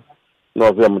gritar, não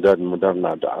havia mudar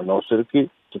nada, a não ser que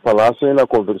se falassem na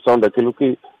convicção daquilo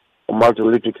que o Martin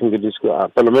Luther King disse que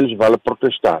pelo menos vale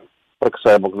protestar, para que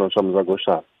saibam que nós estamos a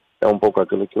gostar. É um pouco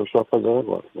aquilo que eu estou a fazer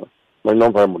agora, não é? Mas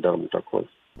não vai mudar muita coisa.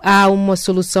 Há uma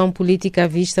solução política à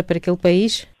vista para aquele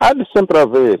país? Há de sempre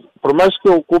haver. Por mais que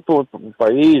ocupe o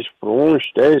país por uns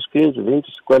 10, 15,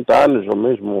 20, 50 anos, ou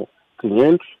mesmo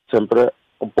 500, sempre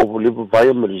o povo livre vai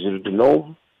emergir de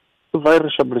novo e vai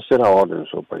restabelecer a ordem no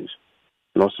seu país.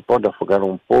 Não se pode afogar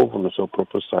um povo no seu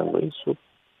próprio sangue. Isso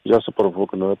já se provou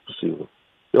que não é possível.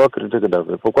 Eu acredito que deve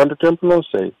haver. Por quanto tempo, não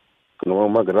sei. Que não é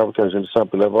uma grave que a gente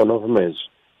sabe que leva 9 meses.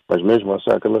 Mas mesmo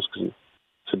assim, aquelas que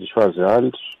se desfazem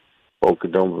antes, ou que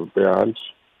dão bebê antes,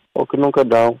 ou que nunca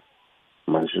dão.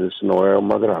 Mas isso não é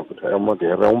uma grave, é uma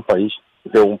guerra, é um país,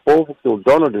 é um povo que é o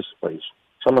dono desse país.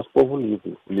 Chama-se povo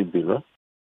líbio, né?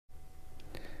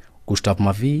 Gustavo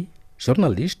Mavi,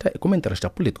 jornalista e comentarista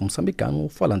político moçambicano,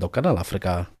 falando ao Canal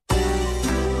África.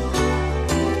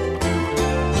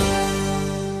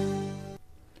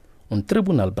 Um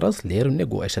tribunal brasileiro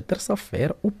negou esta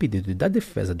terça-feira o pedido da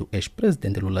defesa do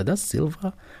ex-presidente Lula da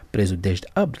Silva, preso desde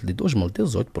abril de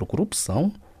 2018 por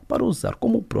corrupção, para usar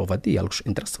como prova diálogos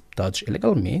interceptados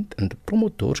ilegalmente entre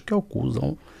promotores que o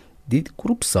acusam de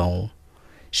corrupção.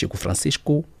 Chico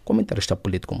Francisco, comentarista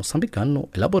político moçambicano,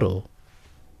 elaborou.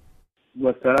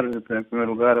 Boa tarde, em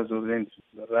primeiro lugar, aos ouvintes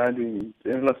da rádio. Em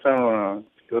relação à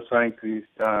situação em que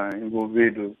está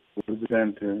envolvido o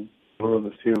presidente Lula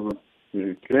da Silva,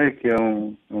 creio que é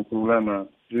um problema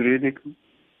jurídico,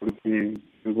 porque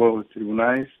envolve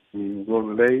tribunais,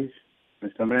 envolve leis,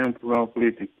 mas também é um problema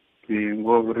político, que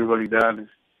envolve rivalidades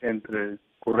entre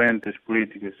correntes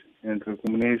políticas, entre o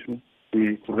comunismo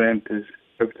e correntes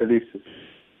capitalistas.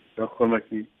 De forma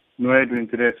que não é do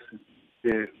interesse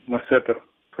de uma certa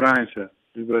franja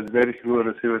dos brasileiros que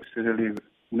Lula da Silva esteja livre,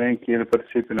 nem que ele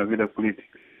participe na vida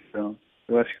política. Então,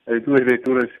 eu acho que as duas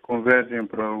leituras convergem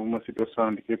para uma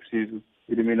situação de que é preciso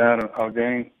eliminar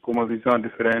alguém com uma visão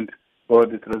diferente,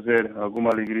 pode trazer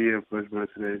alguma alegria para os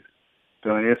brasileiros.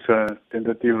 Então, essa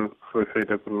tentativa foi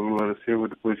feita por Lula da Silva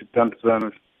depois de tantos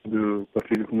anos do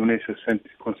Partido Comunista sem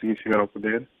conseguir chegar ao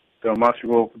poder. Então, mal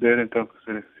chegou ao poder, então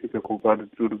fica culpado de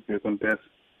tudo o que acontece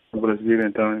no Brasil.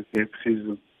 Então, é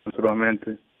preciso,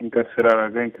 naturalmente, encarcerar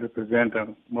alguém que representa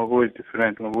uma voz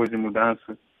diferente, uma voz de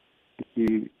mudança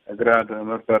que agrada a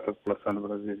maior parte da população do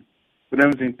Brasil.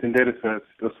 Podemos entender essa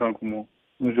situação como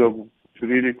um jogo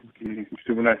jurídico que os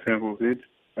tribunais são envolvidos,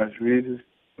 há juízes.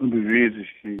 Um dos juízes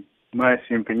que mais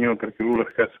se empenhou para que Lula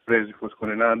ficasse preso e fosse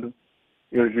condenado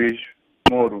é o juiz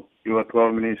Moro, e o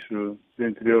atual ministro do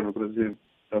Interior do Brasil,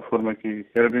 da forma que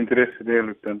era do interesse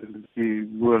dele, portanto, que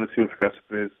Lula da Silva ficasse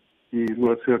preso. E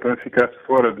Lula da Silva também ficasse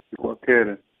fora de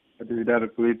qualquer atividade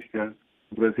política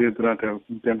no Brasil durante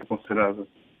um tempo considerável.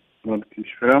 Onde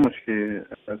esperamos que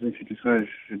as instituições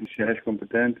judiciais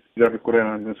competentes já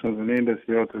recorreram às Nações Unidas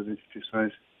e outras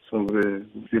instituições sobre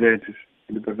os direitos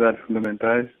e liberdades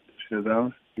fundamentais dos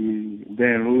cidadãos e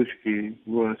deem luz que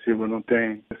Lula da Silva não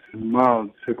tem esse mal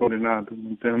de ser condenado,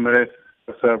 não merece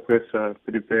passar por essa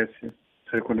peripécia,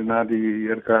 ser condenado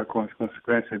e arcar com as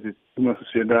consequências de uma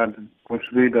sociedade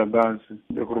construída à base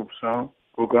da corrupção,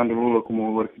 colocando Lula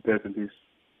como o arquiteto disso.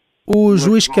 O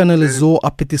juiz que analisou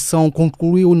a petição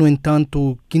concluiu, no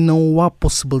entanto, que não há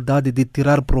possibilidade de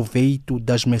tirar proveito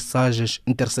das mensagens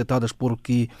interceptadas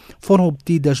porque foram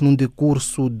obtidas no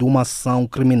decurso de uma ação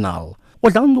criminal.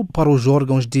 Olhando para os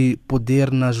órgãos de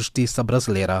poder na justiça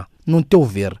brasileira, no teu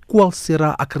ver, qual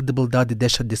será a credibilidade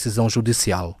desta decisão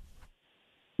judicial?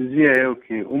 Dizia eu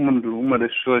que uma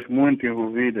das pessoas muito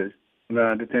envolvidas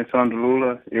na detenção de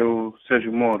Lula é o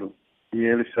Sérgio Moro. E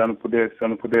ele está no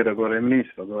poder agora, é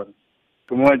ministro agora.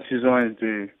 Tomou as decisões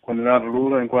de condenar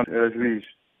Lula enquanto era juiz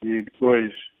e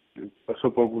depois passou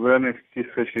para o governo e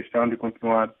fez questão de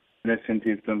continuar nesse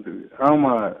sentido. Portanto, há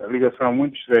uma ligação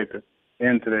muito estreita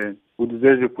entre o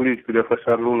desejo político de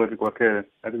afastar Lula de qualquer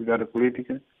atividade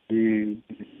política e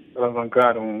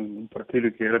alavancar um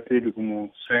partido que era tido como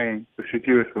sem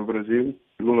perspectivas para o Brasil.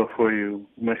 Lula foi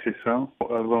uma exceção,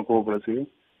 alavancou o Brasil,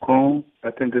 com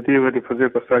a tentativa de fazer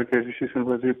passar que a justiça no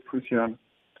Brasil funciona.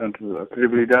 Portanto, a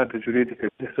credibilidade jurídica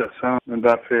dessa ação não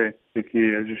dá fé de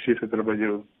que a justiça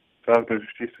trabalhou. Sabe que a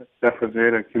justiça está a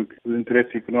fazer aquilo que os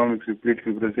interesses econômicos e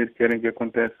políticos do Brasil querem que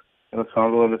aconteça em relação ao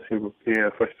Lula da Silva, que é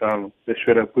afastá-lo da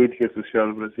esfera política e social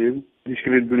do Brasil,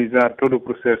 descredibilizar todo o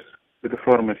processo de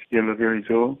reformas que ele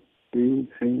realizou e,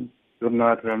 sim,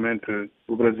 tornar realmente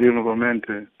o Brasil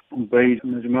novamente um país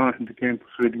nas mãos de quem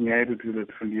possui dinheiro,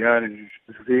 dos fundiários,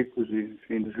 dos ricos e,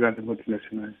 enfim, dos grandes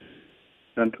multinacionais.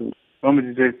 Portanto, vamos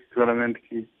dizer claramente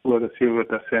que Lula da Silva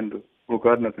está sendo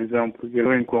colocado na prisão porque ele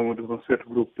é incômodo de um certo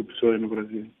grupo de pessoas no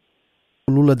Brasil.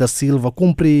 Lula da Silva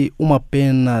cumpre uma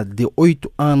pena de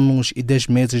 8 anos e 10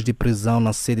 meses de prisão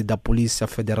na sede da Polícia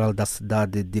Federal da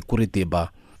cidade de Curitiba.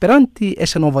 Perante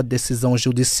esta nova decisão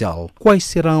judicial, quais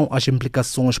serão as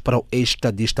implicações para o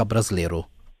ex-estadista brasileiro?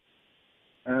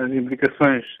 As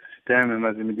implicações se temem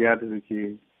mais imediatas é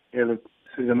que ele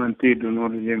seja mantido num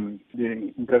regime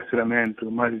de encarceramento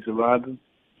mais isolado,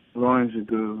 longe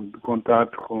do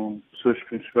contato com os seus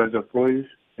principais apoios.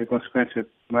 A consequência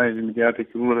mais imediata é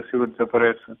que Lula da Silva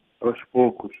desapareça aos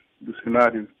poucos do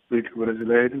cenário político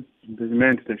brasileiro, das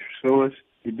mentes das pessoas,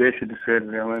 e deixe de ser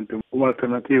realmente uma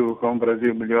alternativa para um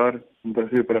Brasil melhor, um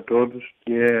Brasil para todos,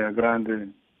 que é a grande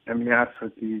ameaça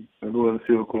que a Lula da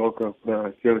Silva coloca para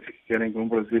aqueles que querem um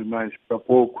Brasil mais para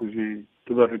poucos e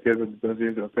toda a riqueza do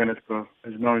Brasil apenas para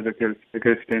as mãos daqueles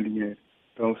que têm dinheiro.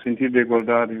 Então, o sentido de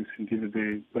igualdade, o sentido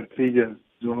de partilha,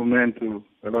 desenvolvimento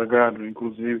alargado,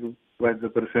 inclusivo, vai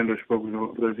desaparecendo aos poucos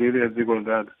no Brasil e a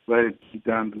desigualdade vai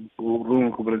quitando o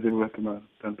rumo que o Brasil vai tomar.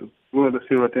 Portanto, Lula da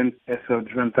Silva tem essa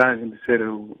desvantagem de ser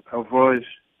a voz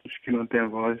dos que não têm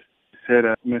voz, de ser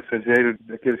o mensageiro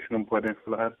daqueles que não podem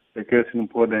falar, daqueles que não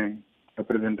podem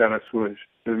apresentar as suas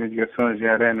reivindicações em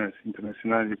arenas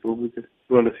internacionais e públicas.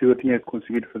 Lula da Silva tinha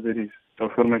conseguido fazer isso, de tal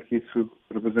forma que isso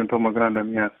representou uma grande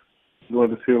ameaça. Lula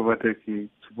da Silva vai ter que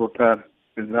suportar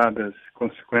pesadas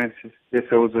consequências.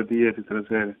 Essa é a ousadia de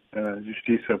trazer a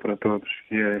justiça para todos,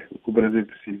 que é o que o Brasil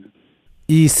precisa.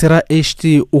 E será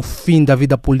este o fim da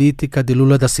vida política de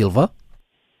Lula da Silva?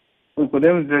 Não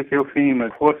podemos dizer que é o fim,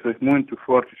 mas forças muito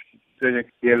fortes seja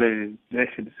que ele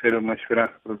deixe de ser uma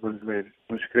esperança para os brasileiros.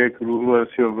 Mas creio que o Lula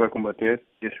da Silva vai combater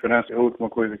e a esperança é a última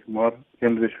coisa que morre.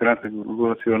 Temos a esperança que o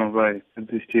Lula da Silva não vai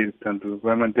desistir, portanto,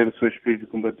 vai manter o seu espírito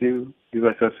combativo e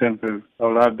vai estar sempre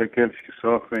ao lado daqueles que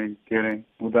sofrem e querem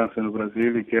mudança no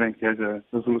Brasil e querem que haja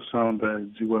resolução das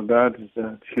desigualdades,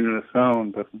 da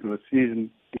discriminação, do racismo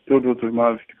e todos os outros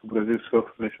males que o Brasil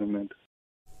sofre neste momento.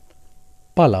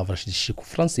 Palavras de Chico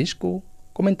Francisco,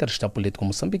 comentarista político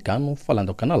moçambicano, falando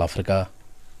ao Canal África.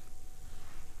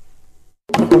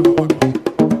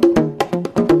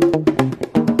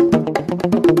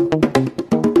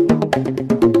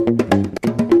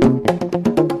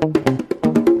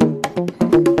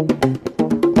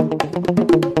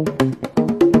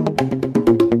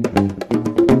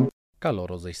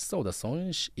 Calorosas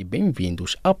saudações e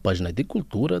bem-vindos à página de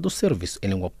cultura do Serviço em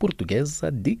Língua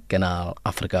Portuguesa de Canal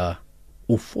África.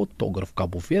 O fotógrafo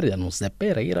cabo-verdiano Zé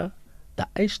Pereira dá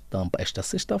à estampa esta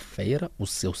sexta-feira o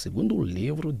seu segundo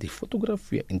livro de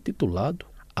fotografia intitulado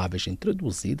Aves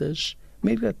Introduzidas,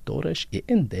 Migratórias e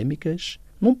Endêmicas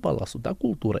num Palácio da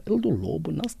Cultura El do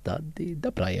Lobo na cidade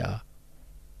da Praia.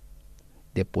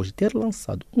 Depois de ter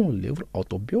lançado um livro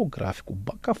autobiográfico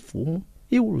Bacafumo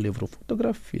e o livro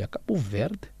Fotografia Cabo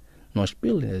Verde, Nos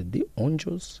Pilares de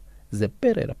Onjos, Zé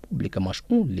Pereira publica mais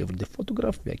um livro de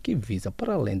fotografia que visa,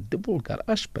 para além de divulgar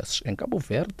as espécies em Cabo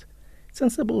Verde,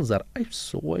 sensibilizar as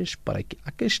pessoas para que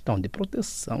a questão de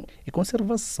proteção e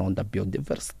conservação da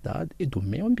biodiversidade e do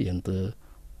meio ambiente.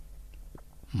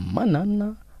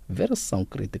 Manana, versão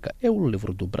crítica, é o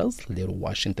livro do brasileiro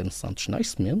Washington Santos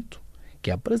Nascimento, que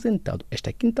é apresentado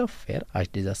esta quinta-feira às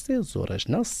 16 horas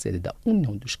na sede da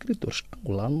União dos Escritores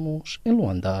Angolanos em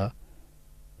Luanda.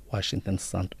 Washington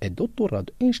Santo é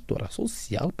doutorado em História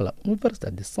Social pela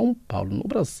Universidade de São Paulo, no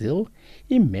Brasil,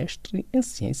 e mestre em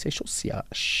Ciências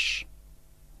Sociais.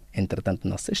 Entretanto,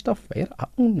 na sexta-feira, a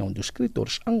União dos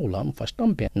Escritores Angolanos faz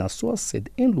também, na sua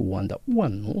sede em Luanda, o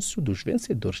anúncio dos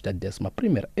vencedores da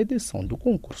 11ª edição do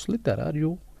concurso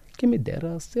literário Que Me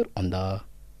Dera Ser Onda.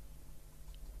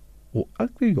 O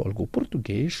arqueólogo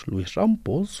português Luís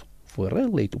Ramposo foi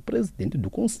reeleito presidente do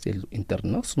Conselho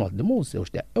Internacional de Museus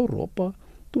da Europa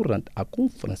durante a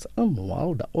Conferência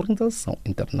Anual da Organização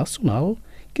Internacional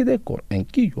que decorre em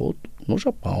Kyoto, no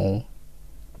Japão.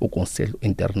 O Conselho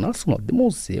Internacional de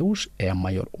Museus é a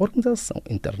maior organização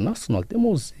internacional de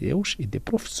museus e de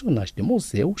profissionais de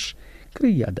museus,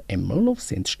 criada em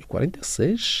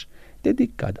 1946,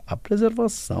 dedicada à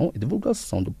preservação e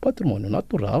divulgação do patrimônio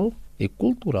natural e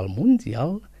cultural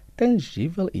mundial,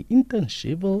 tangível e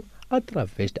intangível,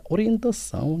 através da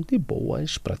orientação de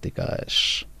boas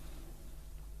práticas.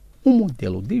 Um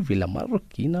modelo de vila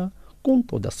marroquina, com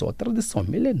toda a sua tradição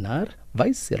milenar,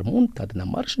 vai ser montado na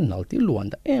Marginal de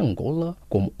Luanda, em Angola,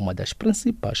 como uma das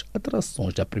principais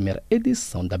atrações da primeira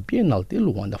edição da Bienal de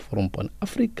Luanda Fórum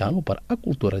Pan-Africano para a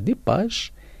Cultura de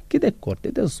Paz, que decorre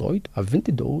de 18 a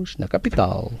 22 na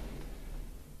capital.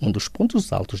 Um dos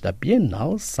pontos altos da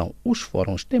Bienal são os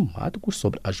fóruns temáticos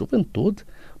sobre a juventude,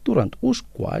 durante os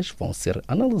quais vão ser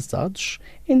analisados,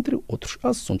 entre outros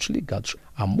assuntos ligados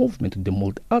ao movimento de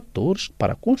multi-atores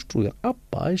para construir a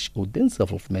paz e o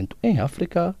desenvolvimento em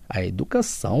África, a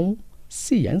educação,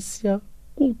 ciência,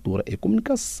 cultura e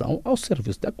comunicação ao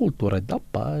serviço da cultura e da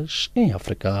paz em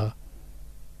África.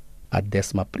 A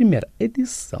 11ª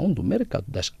edição do Mercado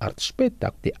das Artes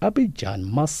Espetáculo de Abidjan,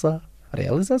 Massa,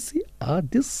 realiza-se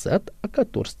de 7 a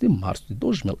 14 de março de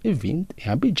 2020 em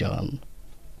Abidjan.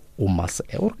 O Massa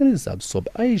é organizado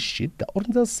sob a egídia da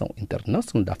Organização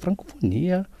Internacional da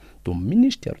Francofonia, do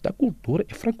Ministério da Cultura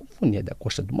e Francofonia da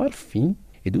Costa do Marfim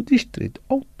e do Distrito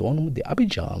Autônomo de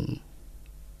Abidjan.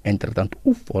 Entretanto,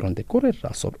 o fórum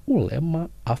decorrerá sobre o lema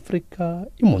África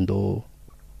e Mundo.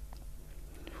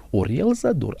 O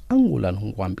realizador angolano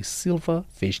Ngwambi Silva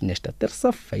fez nesta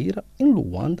terça-feira, em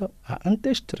Luanda, a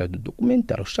antestreia do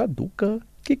documentário Chaduca,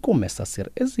 que começa a ser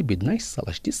exibido nas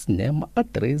salas de cinema a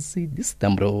 13 de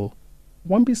setembro.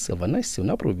 Ngwambi Silva nasceu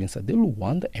na província de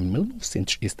Luanda em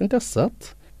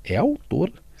 1977, é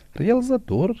autor,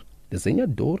 realizador,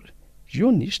 desenhador,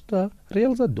 guionista,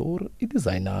 realizador e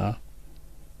designer.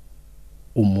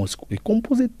 O músico e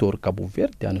compositor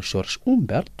cabo-verdiano Jorge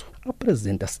Humberto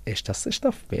apresenta-se esta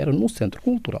sexta-feira no Centro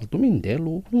Cultural do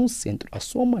Mindelo, um centro à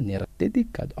sua maneira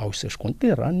dedicado aos seus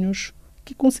conterrâneos,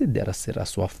 que considera ser a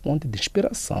sua fonte de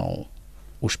inspiração.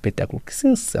 O espetáculo, que se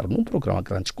insere no programa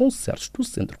Grandes Concertos do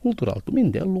Centro Cultural do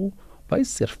Mindelo, vai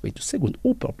ser feito, segundo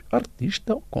o próprio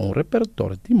artista, com um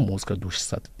repertório de música dos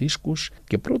 7 discos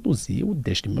que produziu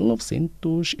desde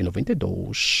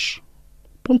 1992.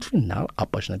 Ponto final à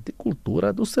página de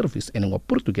cultura do Serviço em Língua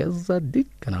Portuguesa de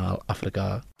Canal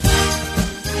África.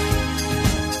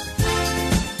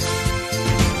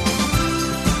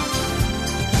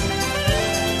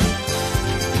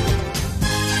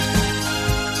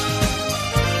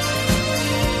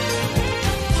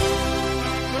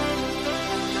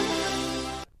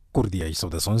 Cordiais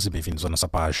saudações e bem-vindos à nossa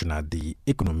página de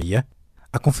Economia.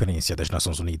 A Conferência das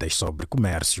Nações Unidas sobre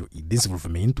Comércio e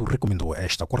Desenvolvimento recomendou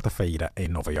esta quarta-feira em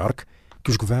Nova York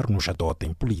que os governos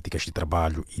adotem políticas de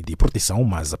trabalho e de proteção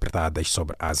mais apertadas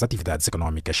sobre as atividades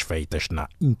econômicas feitas na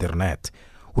internet.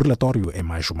 O relatório é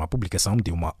mais uma publicação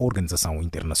de uma organização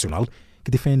internacional que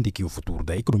defende que o futuro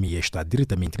da economia está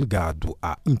diretamente ligado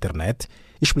à internet,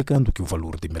 explicando que o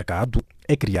valor de mercado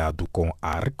é criado com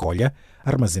a recolha,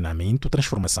 armazenamento,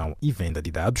 transformação e venda de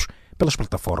dados pelas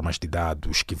plataformas de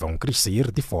dados que vão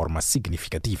crescer de forma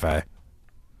significativa.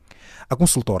 A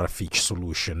consultora Fitch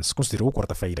Solutions considerou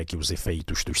quarta-feira que os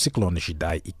efeitos dos ciclones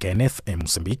Idai e Kenneth em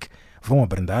Moçambique vão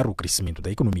abrandar o crescimento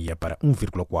da economia para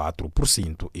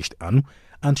 1,4% este ano,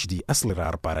 antes de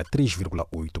acelerar para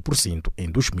 3,8%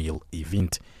 em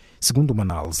 2020. Segundo uma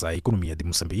análise à economia de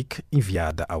Moçambique,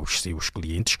 enviada aos seus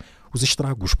clientes, os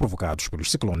estragos provocados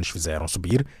pelos ciclones fizeram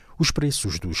subir os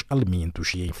preços dos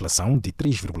alimentos e a inflação de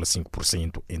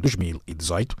 3,5% em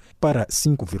 2018 para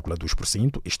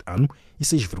 5,2% este ano e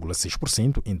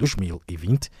 6,6% em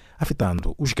 2020,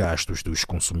 afetando os gastos dos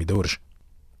consumidores.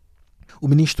 O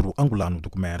ministro angolano do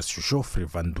Comércio, Geoffrey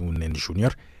Van Dunen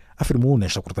Jr., afirmou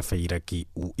nesta quarta-feira que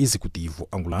o executivo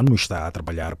angolano está a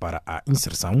trabalhar para a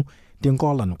inserção de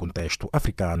Angola no contexto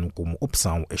africano como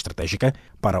opção estratégica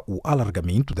para o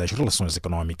alargamento das relações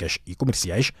econômicas e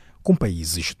comerciais com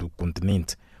países do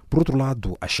continente. Por outro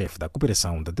lado, a chefe da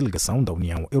cooperação da delegação da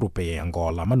União Europeia em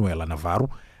Angola, Manuela Navarro,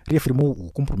 reafirmou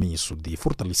o compromisso de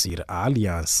fortalecer a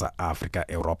Aliança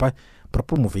África-Europa para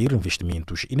promover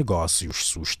investimentos e negócios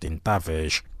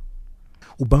sustentáveis.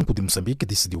 O Banco de Moçambique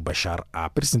decidiu baixar a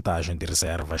percentagem de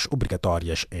reservas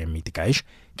obrigatórias em meticais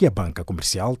que a banca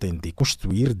comercial tem de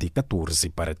constituir de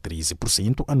 14% para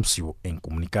 13%, anunciou em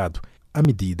comunicado. A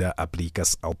medida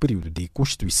aplica-se ao período de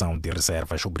constituição de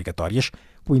reservas obrigatórias,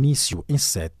 com início em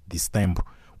 7 de setembro.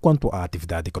 Quanto à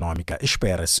atividade econômica,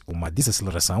 espera-se uma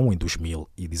desaceleração em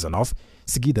 2019,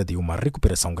 seguida de uma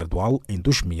recuperação gradual em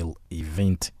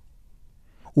 2020.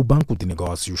 O Banco de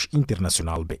Negócios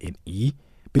Internacional BNI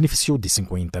beneficiou de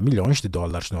 50 milhões de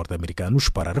dólares norte-americanos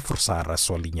para reforçar a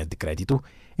sua linha de crédito,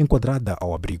 enquadrada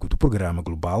ao abrigo do Programa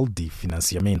Global de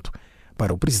Financiamento.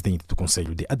 Para o presidente do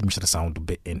Conselho de Administração do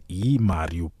BNI,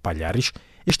 Mário Palhares,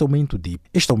 este aumento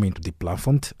de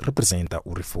plafond representa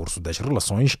o reforço das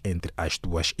relações entre as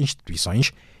duas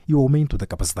instituições e o aumento da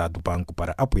capacidade do banco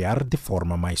para apoiar de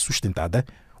forma mais sustentada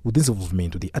o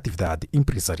desenvolvimento de atividade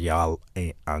empresarial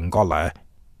em Angola.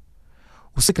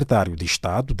 O secretário de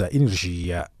Estado da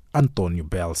Energia, Antônio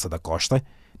Belsa da Costa,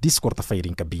 disse quarta-feira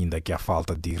em Cabinda que a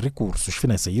falta de recursos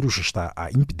financeiros está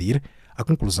a impedir a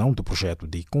conclusão do projeto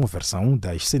de conversão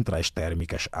das centrais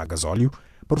térmicas a gasóleo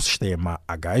para o sistema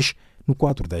a gás no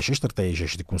quadro das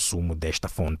estratégias de consumo desta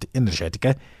fonte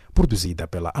energética produzida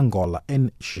pela Angola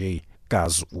NG.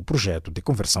 Caso o projeto de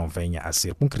conversão venha a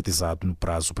ser concretizado no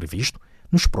prazo previsto,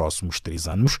 nos próximos 3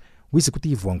 anos, o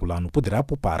executivo angolano poderá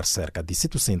poupar cerca de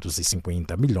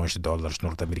 750 milhões de dólares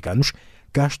norte-americanos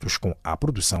gastos com a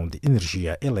produção de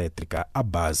energia elétrica à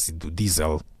base do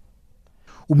diesel.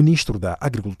 O ministro da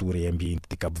Agricultura e Ambiente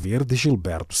de Cabo Verde,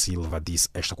 Gilberto Silva, disse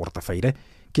esta quarta-feira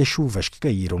que as chuvas que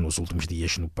caíram nos últimos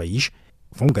dias no país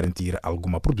vão garantir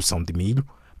alguma produção de milho,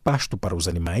 pasto para os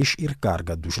animais e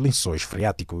recarga dos lençóis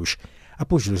freáticos.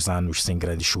 Após 2 anos sem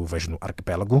grandes chuvas no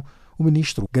arquipélago, o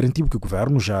ministro garantiu que o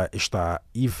governo já está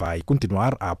e vai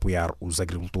continuar a apoiar os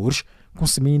agricultores com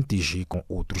sementes e com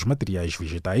outros materiais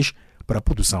vegetais para a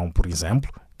produção, por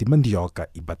exemplo, de mandioca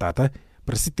e batata,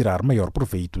 para se tirar maior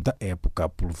proveito da época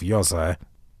pluviosa.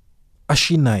 A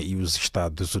China e os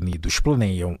Estados Unidos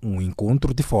planeiam um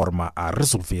encontro de forma a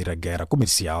resolver a guerra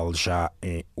comercial já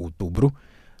em outubro.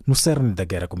 No cerne da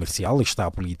guerra comercial está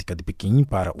a política de Pequim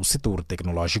para o setor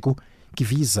tecnológico, que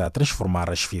visa transformar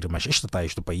as firmas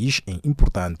estatais do país em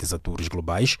importantes atores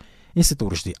globais em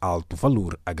setores de alto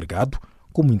valor agregado,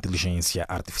 como inteligência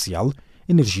artificial,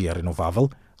 energia renovável,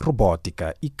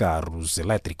 robótica e carros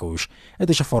elétricos. E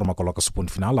desta forma coloca-se o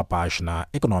ponto final à página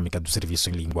econômica do Serviço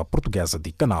em Língua Portuguesa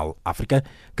de Canal África.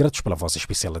 Gratos pela vossa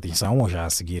especial atenção. Já a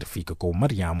seguir fica com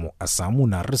Mariamo Assamo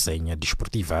na resenha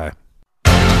desportiva.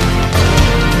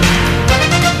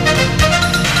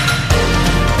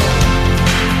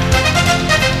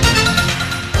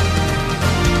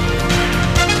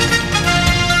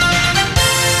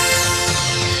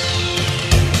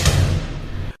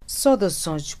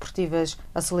 Saudações desportivas.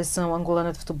 A seleção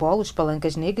angolana de futebol, os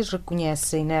Palancas Negras,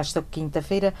 reconhecem nesta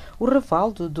quinta-feira o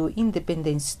rescaldo do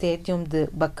Independence Stadium de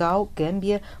Bacau,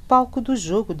 Gâmbia, palco do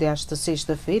jogo desta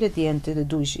sexta-feira diante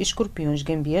dos escorpiões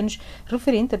gambianos,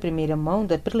 referente à primeira mão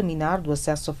da preliminar do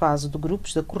acesso à fase de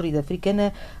grupos da corrida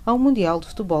africana ao Mundial de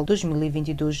Futebol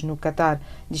 2022 no Catar.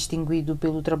 Distinguido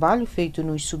pelo trabalho feito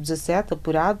nos sub-17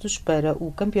 apurados para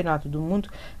o Campeonato do Mundo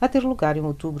a ter lugar em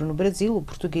outubro no Brasil, o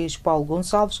português Paulo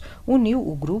Gonçalves uniu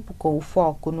o grupo com o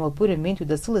foco no apuramento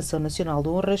da Seleção Nacional de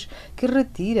Honras, que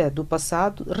retira do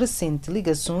passado recente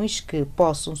ligações que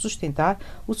possam sustentar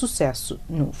o sucesso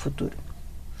no futuro.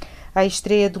 A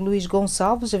estreia de Luís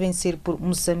Gonçalves a vencer por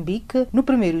Moçambique. No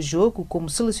primeiro jogo, como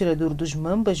selecionador dos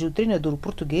Mambas, o treinador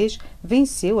português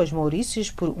venceu as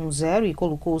Maurícias por 1-0 e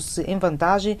colocou-se em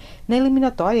vantagem na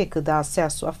eliminatória que dá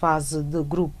acesso à fase de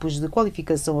grupos de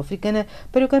qualificação africana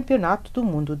para o Campeonato do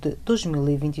Mundo de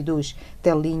 2022.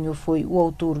 Telinho foi o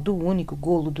autor do único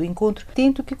golo do encontro,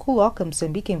 tendo que coloca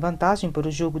Moçambique em vantagem para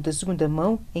o jogo da segunda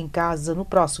mão em casa no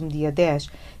próximo dia 10.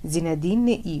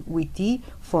 Zinedine e Witi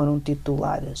foram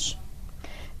titulares.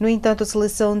 No entanto, a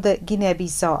seleção da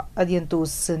Guiné-Bissau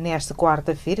adiantou-se nesta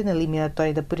quarta-feira na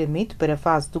eliminatória de apuramento para a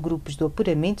fase de grupos do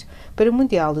apuramento para o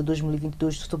Mundial de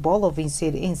 2022 de futebol ao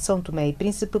vencer em São Tomé e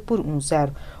Príncipe por 1-0.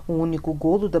 O único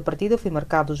golo da partida foi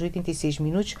marcado aos 86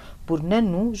 minutos por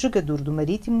Nanu, jogador do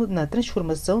Marítimo, na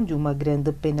transformação de uma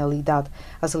grande penalidade.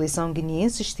 A seleção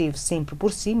guineense esteve sempre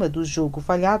por cima do jogo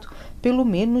falhado, pelo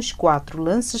menos 4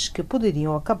 lances que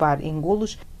poderiam acabar em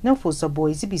golos, não fosse a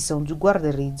boa exibição do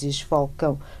guarda-redes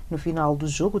Falcão. No final do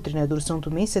jogo, o treinador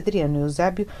são-tomense Adriano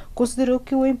Eusébio considerou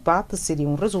que o empate seria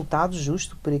um resultado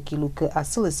justo por aquilo que a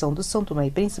seleção de São Tomé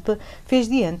e Príncipe fez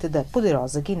diante da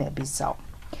poderosa Guiné-Bissau.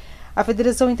 A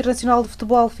Federação Internacional de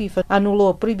Futebol FIFA anulou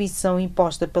a proibição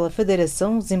imposta pela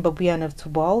Federação Zimbabuiana de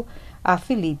Futebol a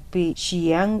Felipe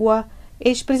Chiangwa,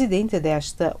 ex-presidente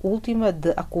desta última, de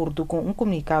acordo com um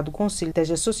comunicado do Conselho das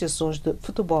Associações de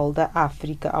Futebol da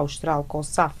África Austral,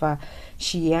 COSAFA.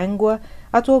 Chiangwa,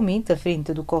 atualmente à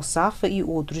frente do COSAFA, e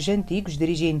outros antigos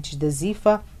dirigentes da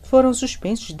ZIFA foram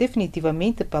suspensos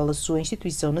definitivamente pela sua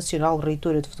instituição nacional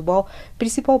reitora de futebol,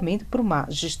 principalmente por má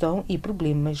gestão e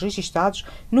problemas registados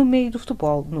no meio do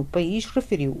futebol no país,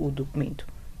 referiu o documento.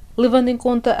 Levando em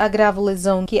conta a grave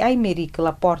lesão que Aymeric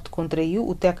Laporte contraiu,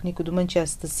 o técnico do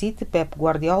Manchester City, Pep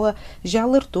Guardiola, já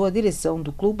alertou a direção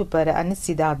do clube para a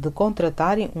necessidade de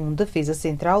contratarem um defesa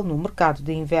central no mercado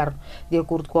de inverno. De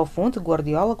acordo com a fonte,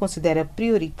 Guardiola considera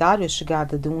prioritário a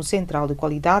chegada de um central de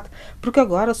qualidade, porque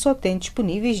agora só tem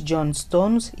disponíveis John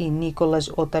Stones e Nicolas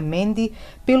Otamendi,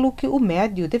 pelo que o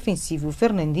médio defensivo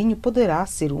Fernandinho poderá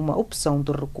ser uma opção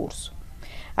de recurso.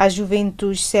 A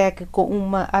Juventus segue com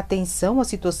uma atenção a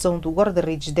situação do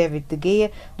guarda-redes David De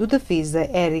Gea, do defesa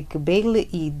Eric Bailly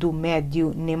e do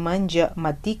médio Nemanja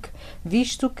Matic,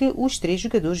 visto que os 3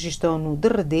 jogadores estão no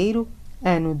derradeiro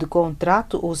ano de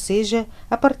contrato, ou seja,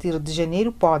 a partir de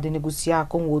janeiro podem negociar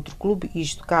com outro clube,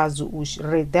 isto caso os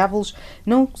Red Devils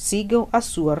não sigam a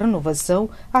sua renovação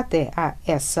até a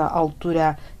essa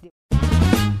altura.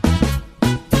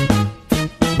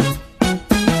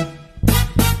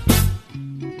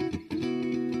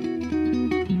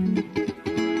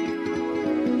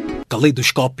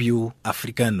 Caleidoscópio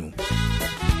africano.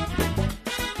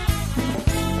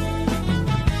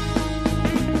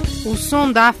 O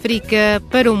som da África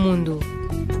para o mundo.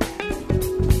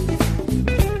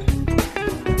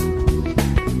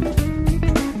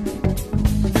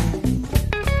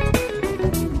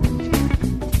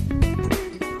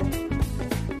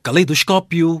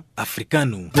 Caleidoscópio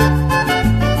africano.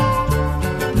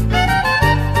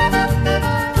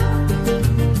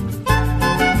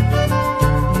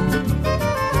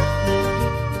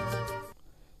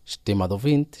 Estimado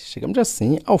ouvinte, chegamos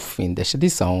assim ao fim desta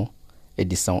edição.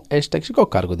 Edição esta que chegou ao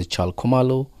cargo de Charles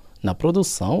Komalo, na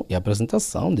produção e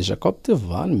apresentação de Jacob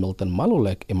Tevan, Milton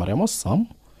Malulek e Maria Mossam,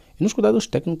 e nos cuidados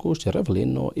técnicos de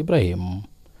Revelino Ibrahim.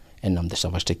 Em nome desta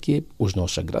vasta equipe, os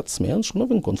nossos agradecimentos, que o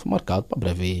novo encontro foi marcado para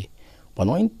breve. Boa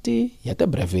noite e até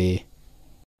breve.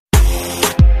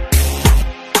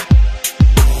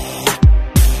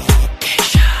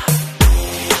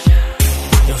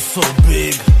 You're so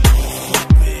big.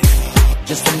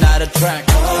 Just another track.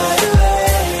 You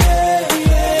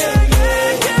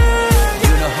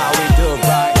know how we do it,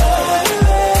 right?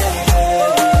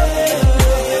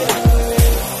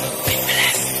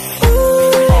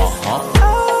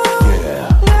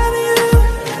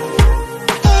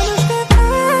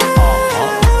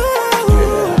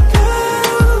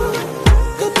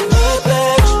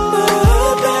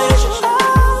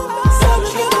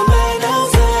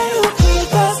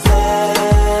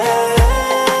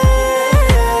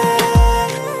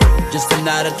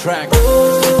 Track.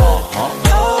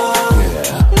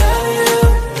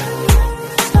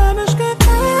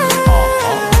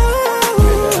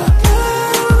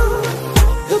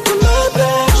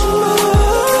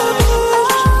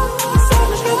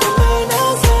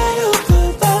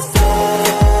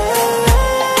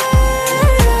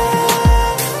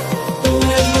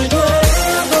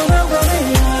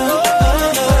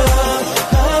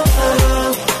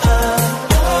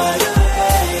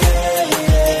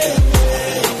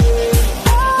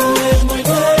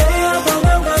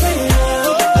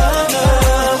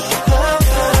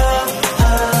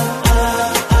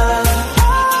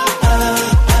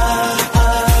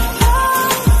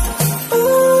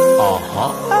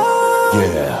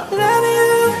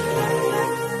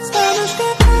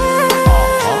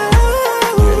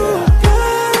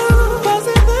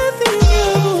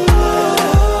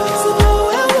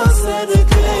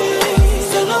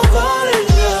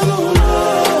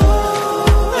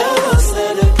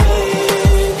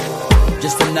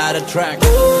 track.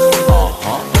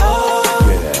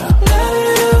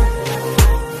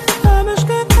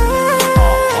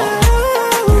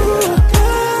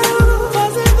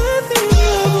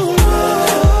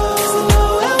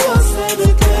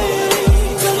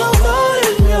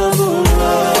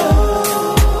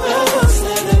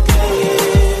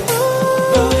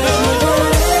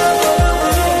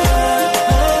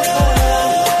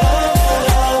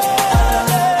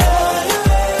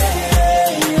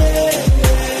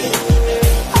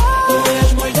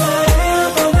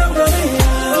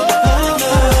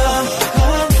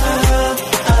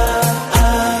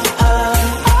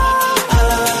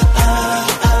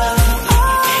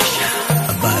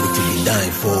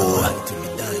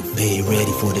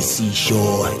 for the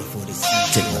seashore.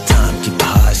 Take my time, keep a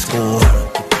high score,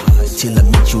 till I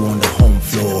meet you on the home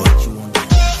floor.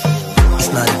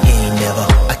 It's not a game, never,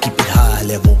 I keep it high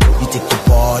level. You take your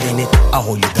part in it, I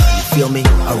hold you down, you feel me?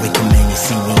 I recommend you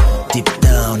see me, deep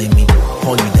down in me,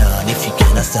 hold you down, if you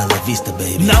can, hasta la vista,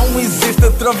 baby. Não existe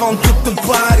travão que te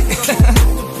pare.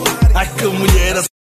 Ai que mulher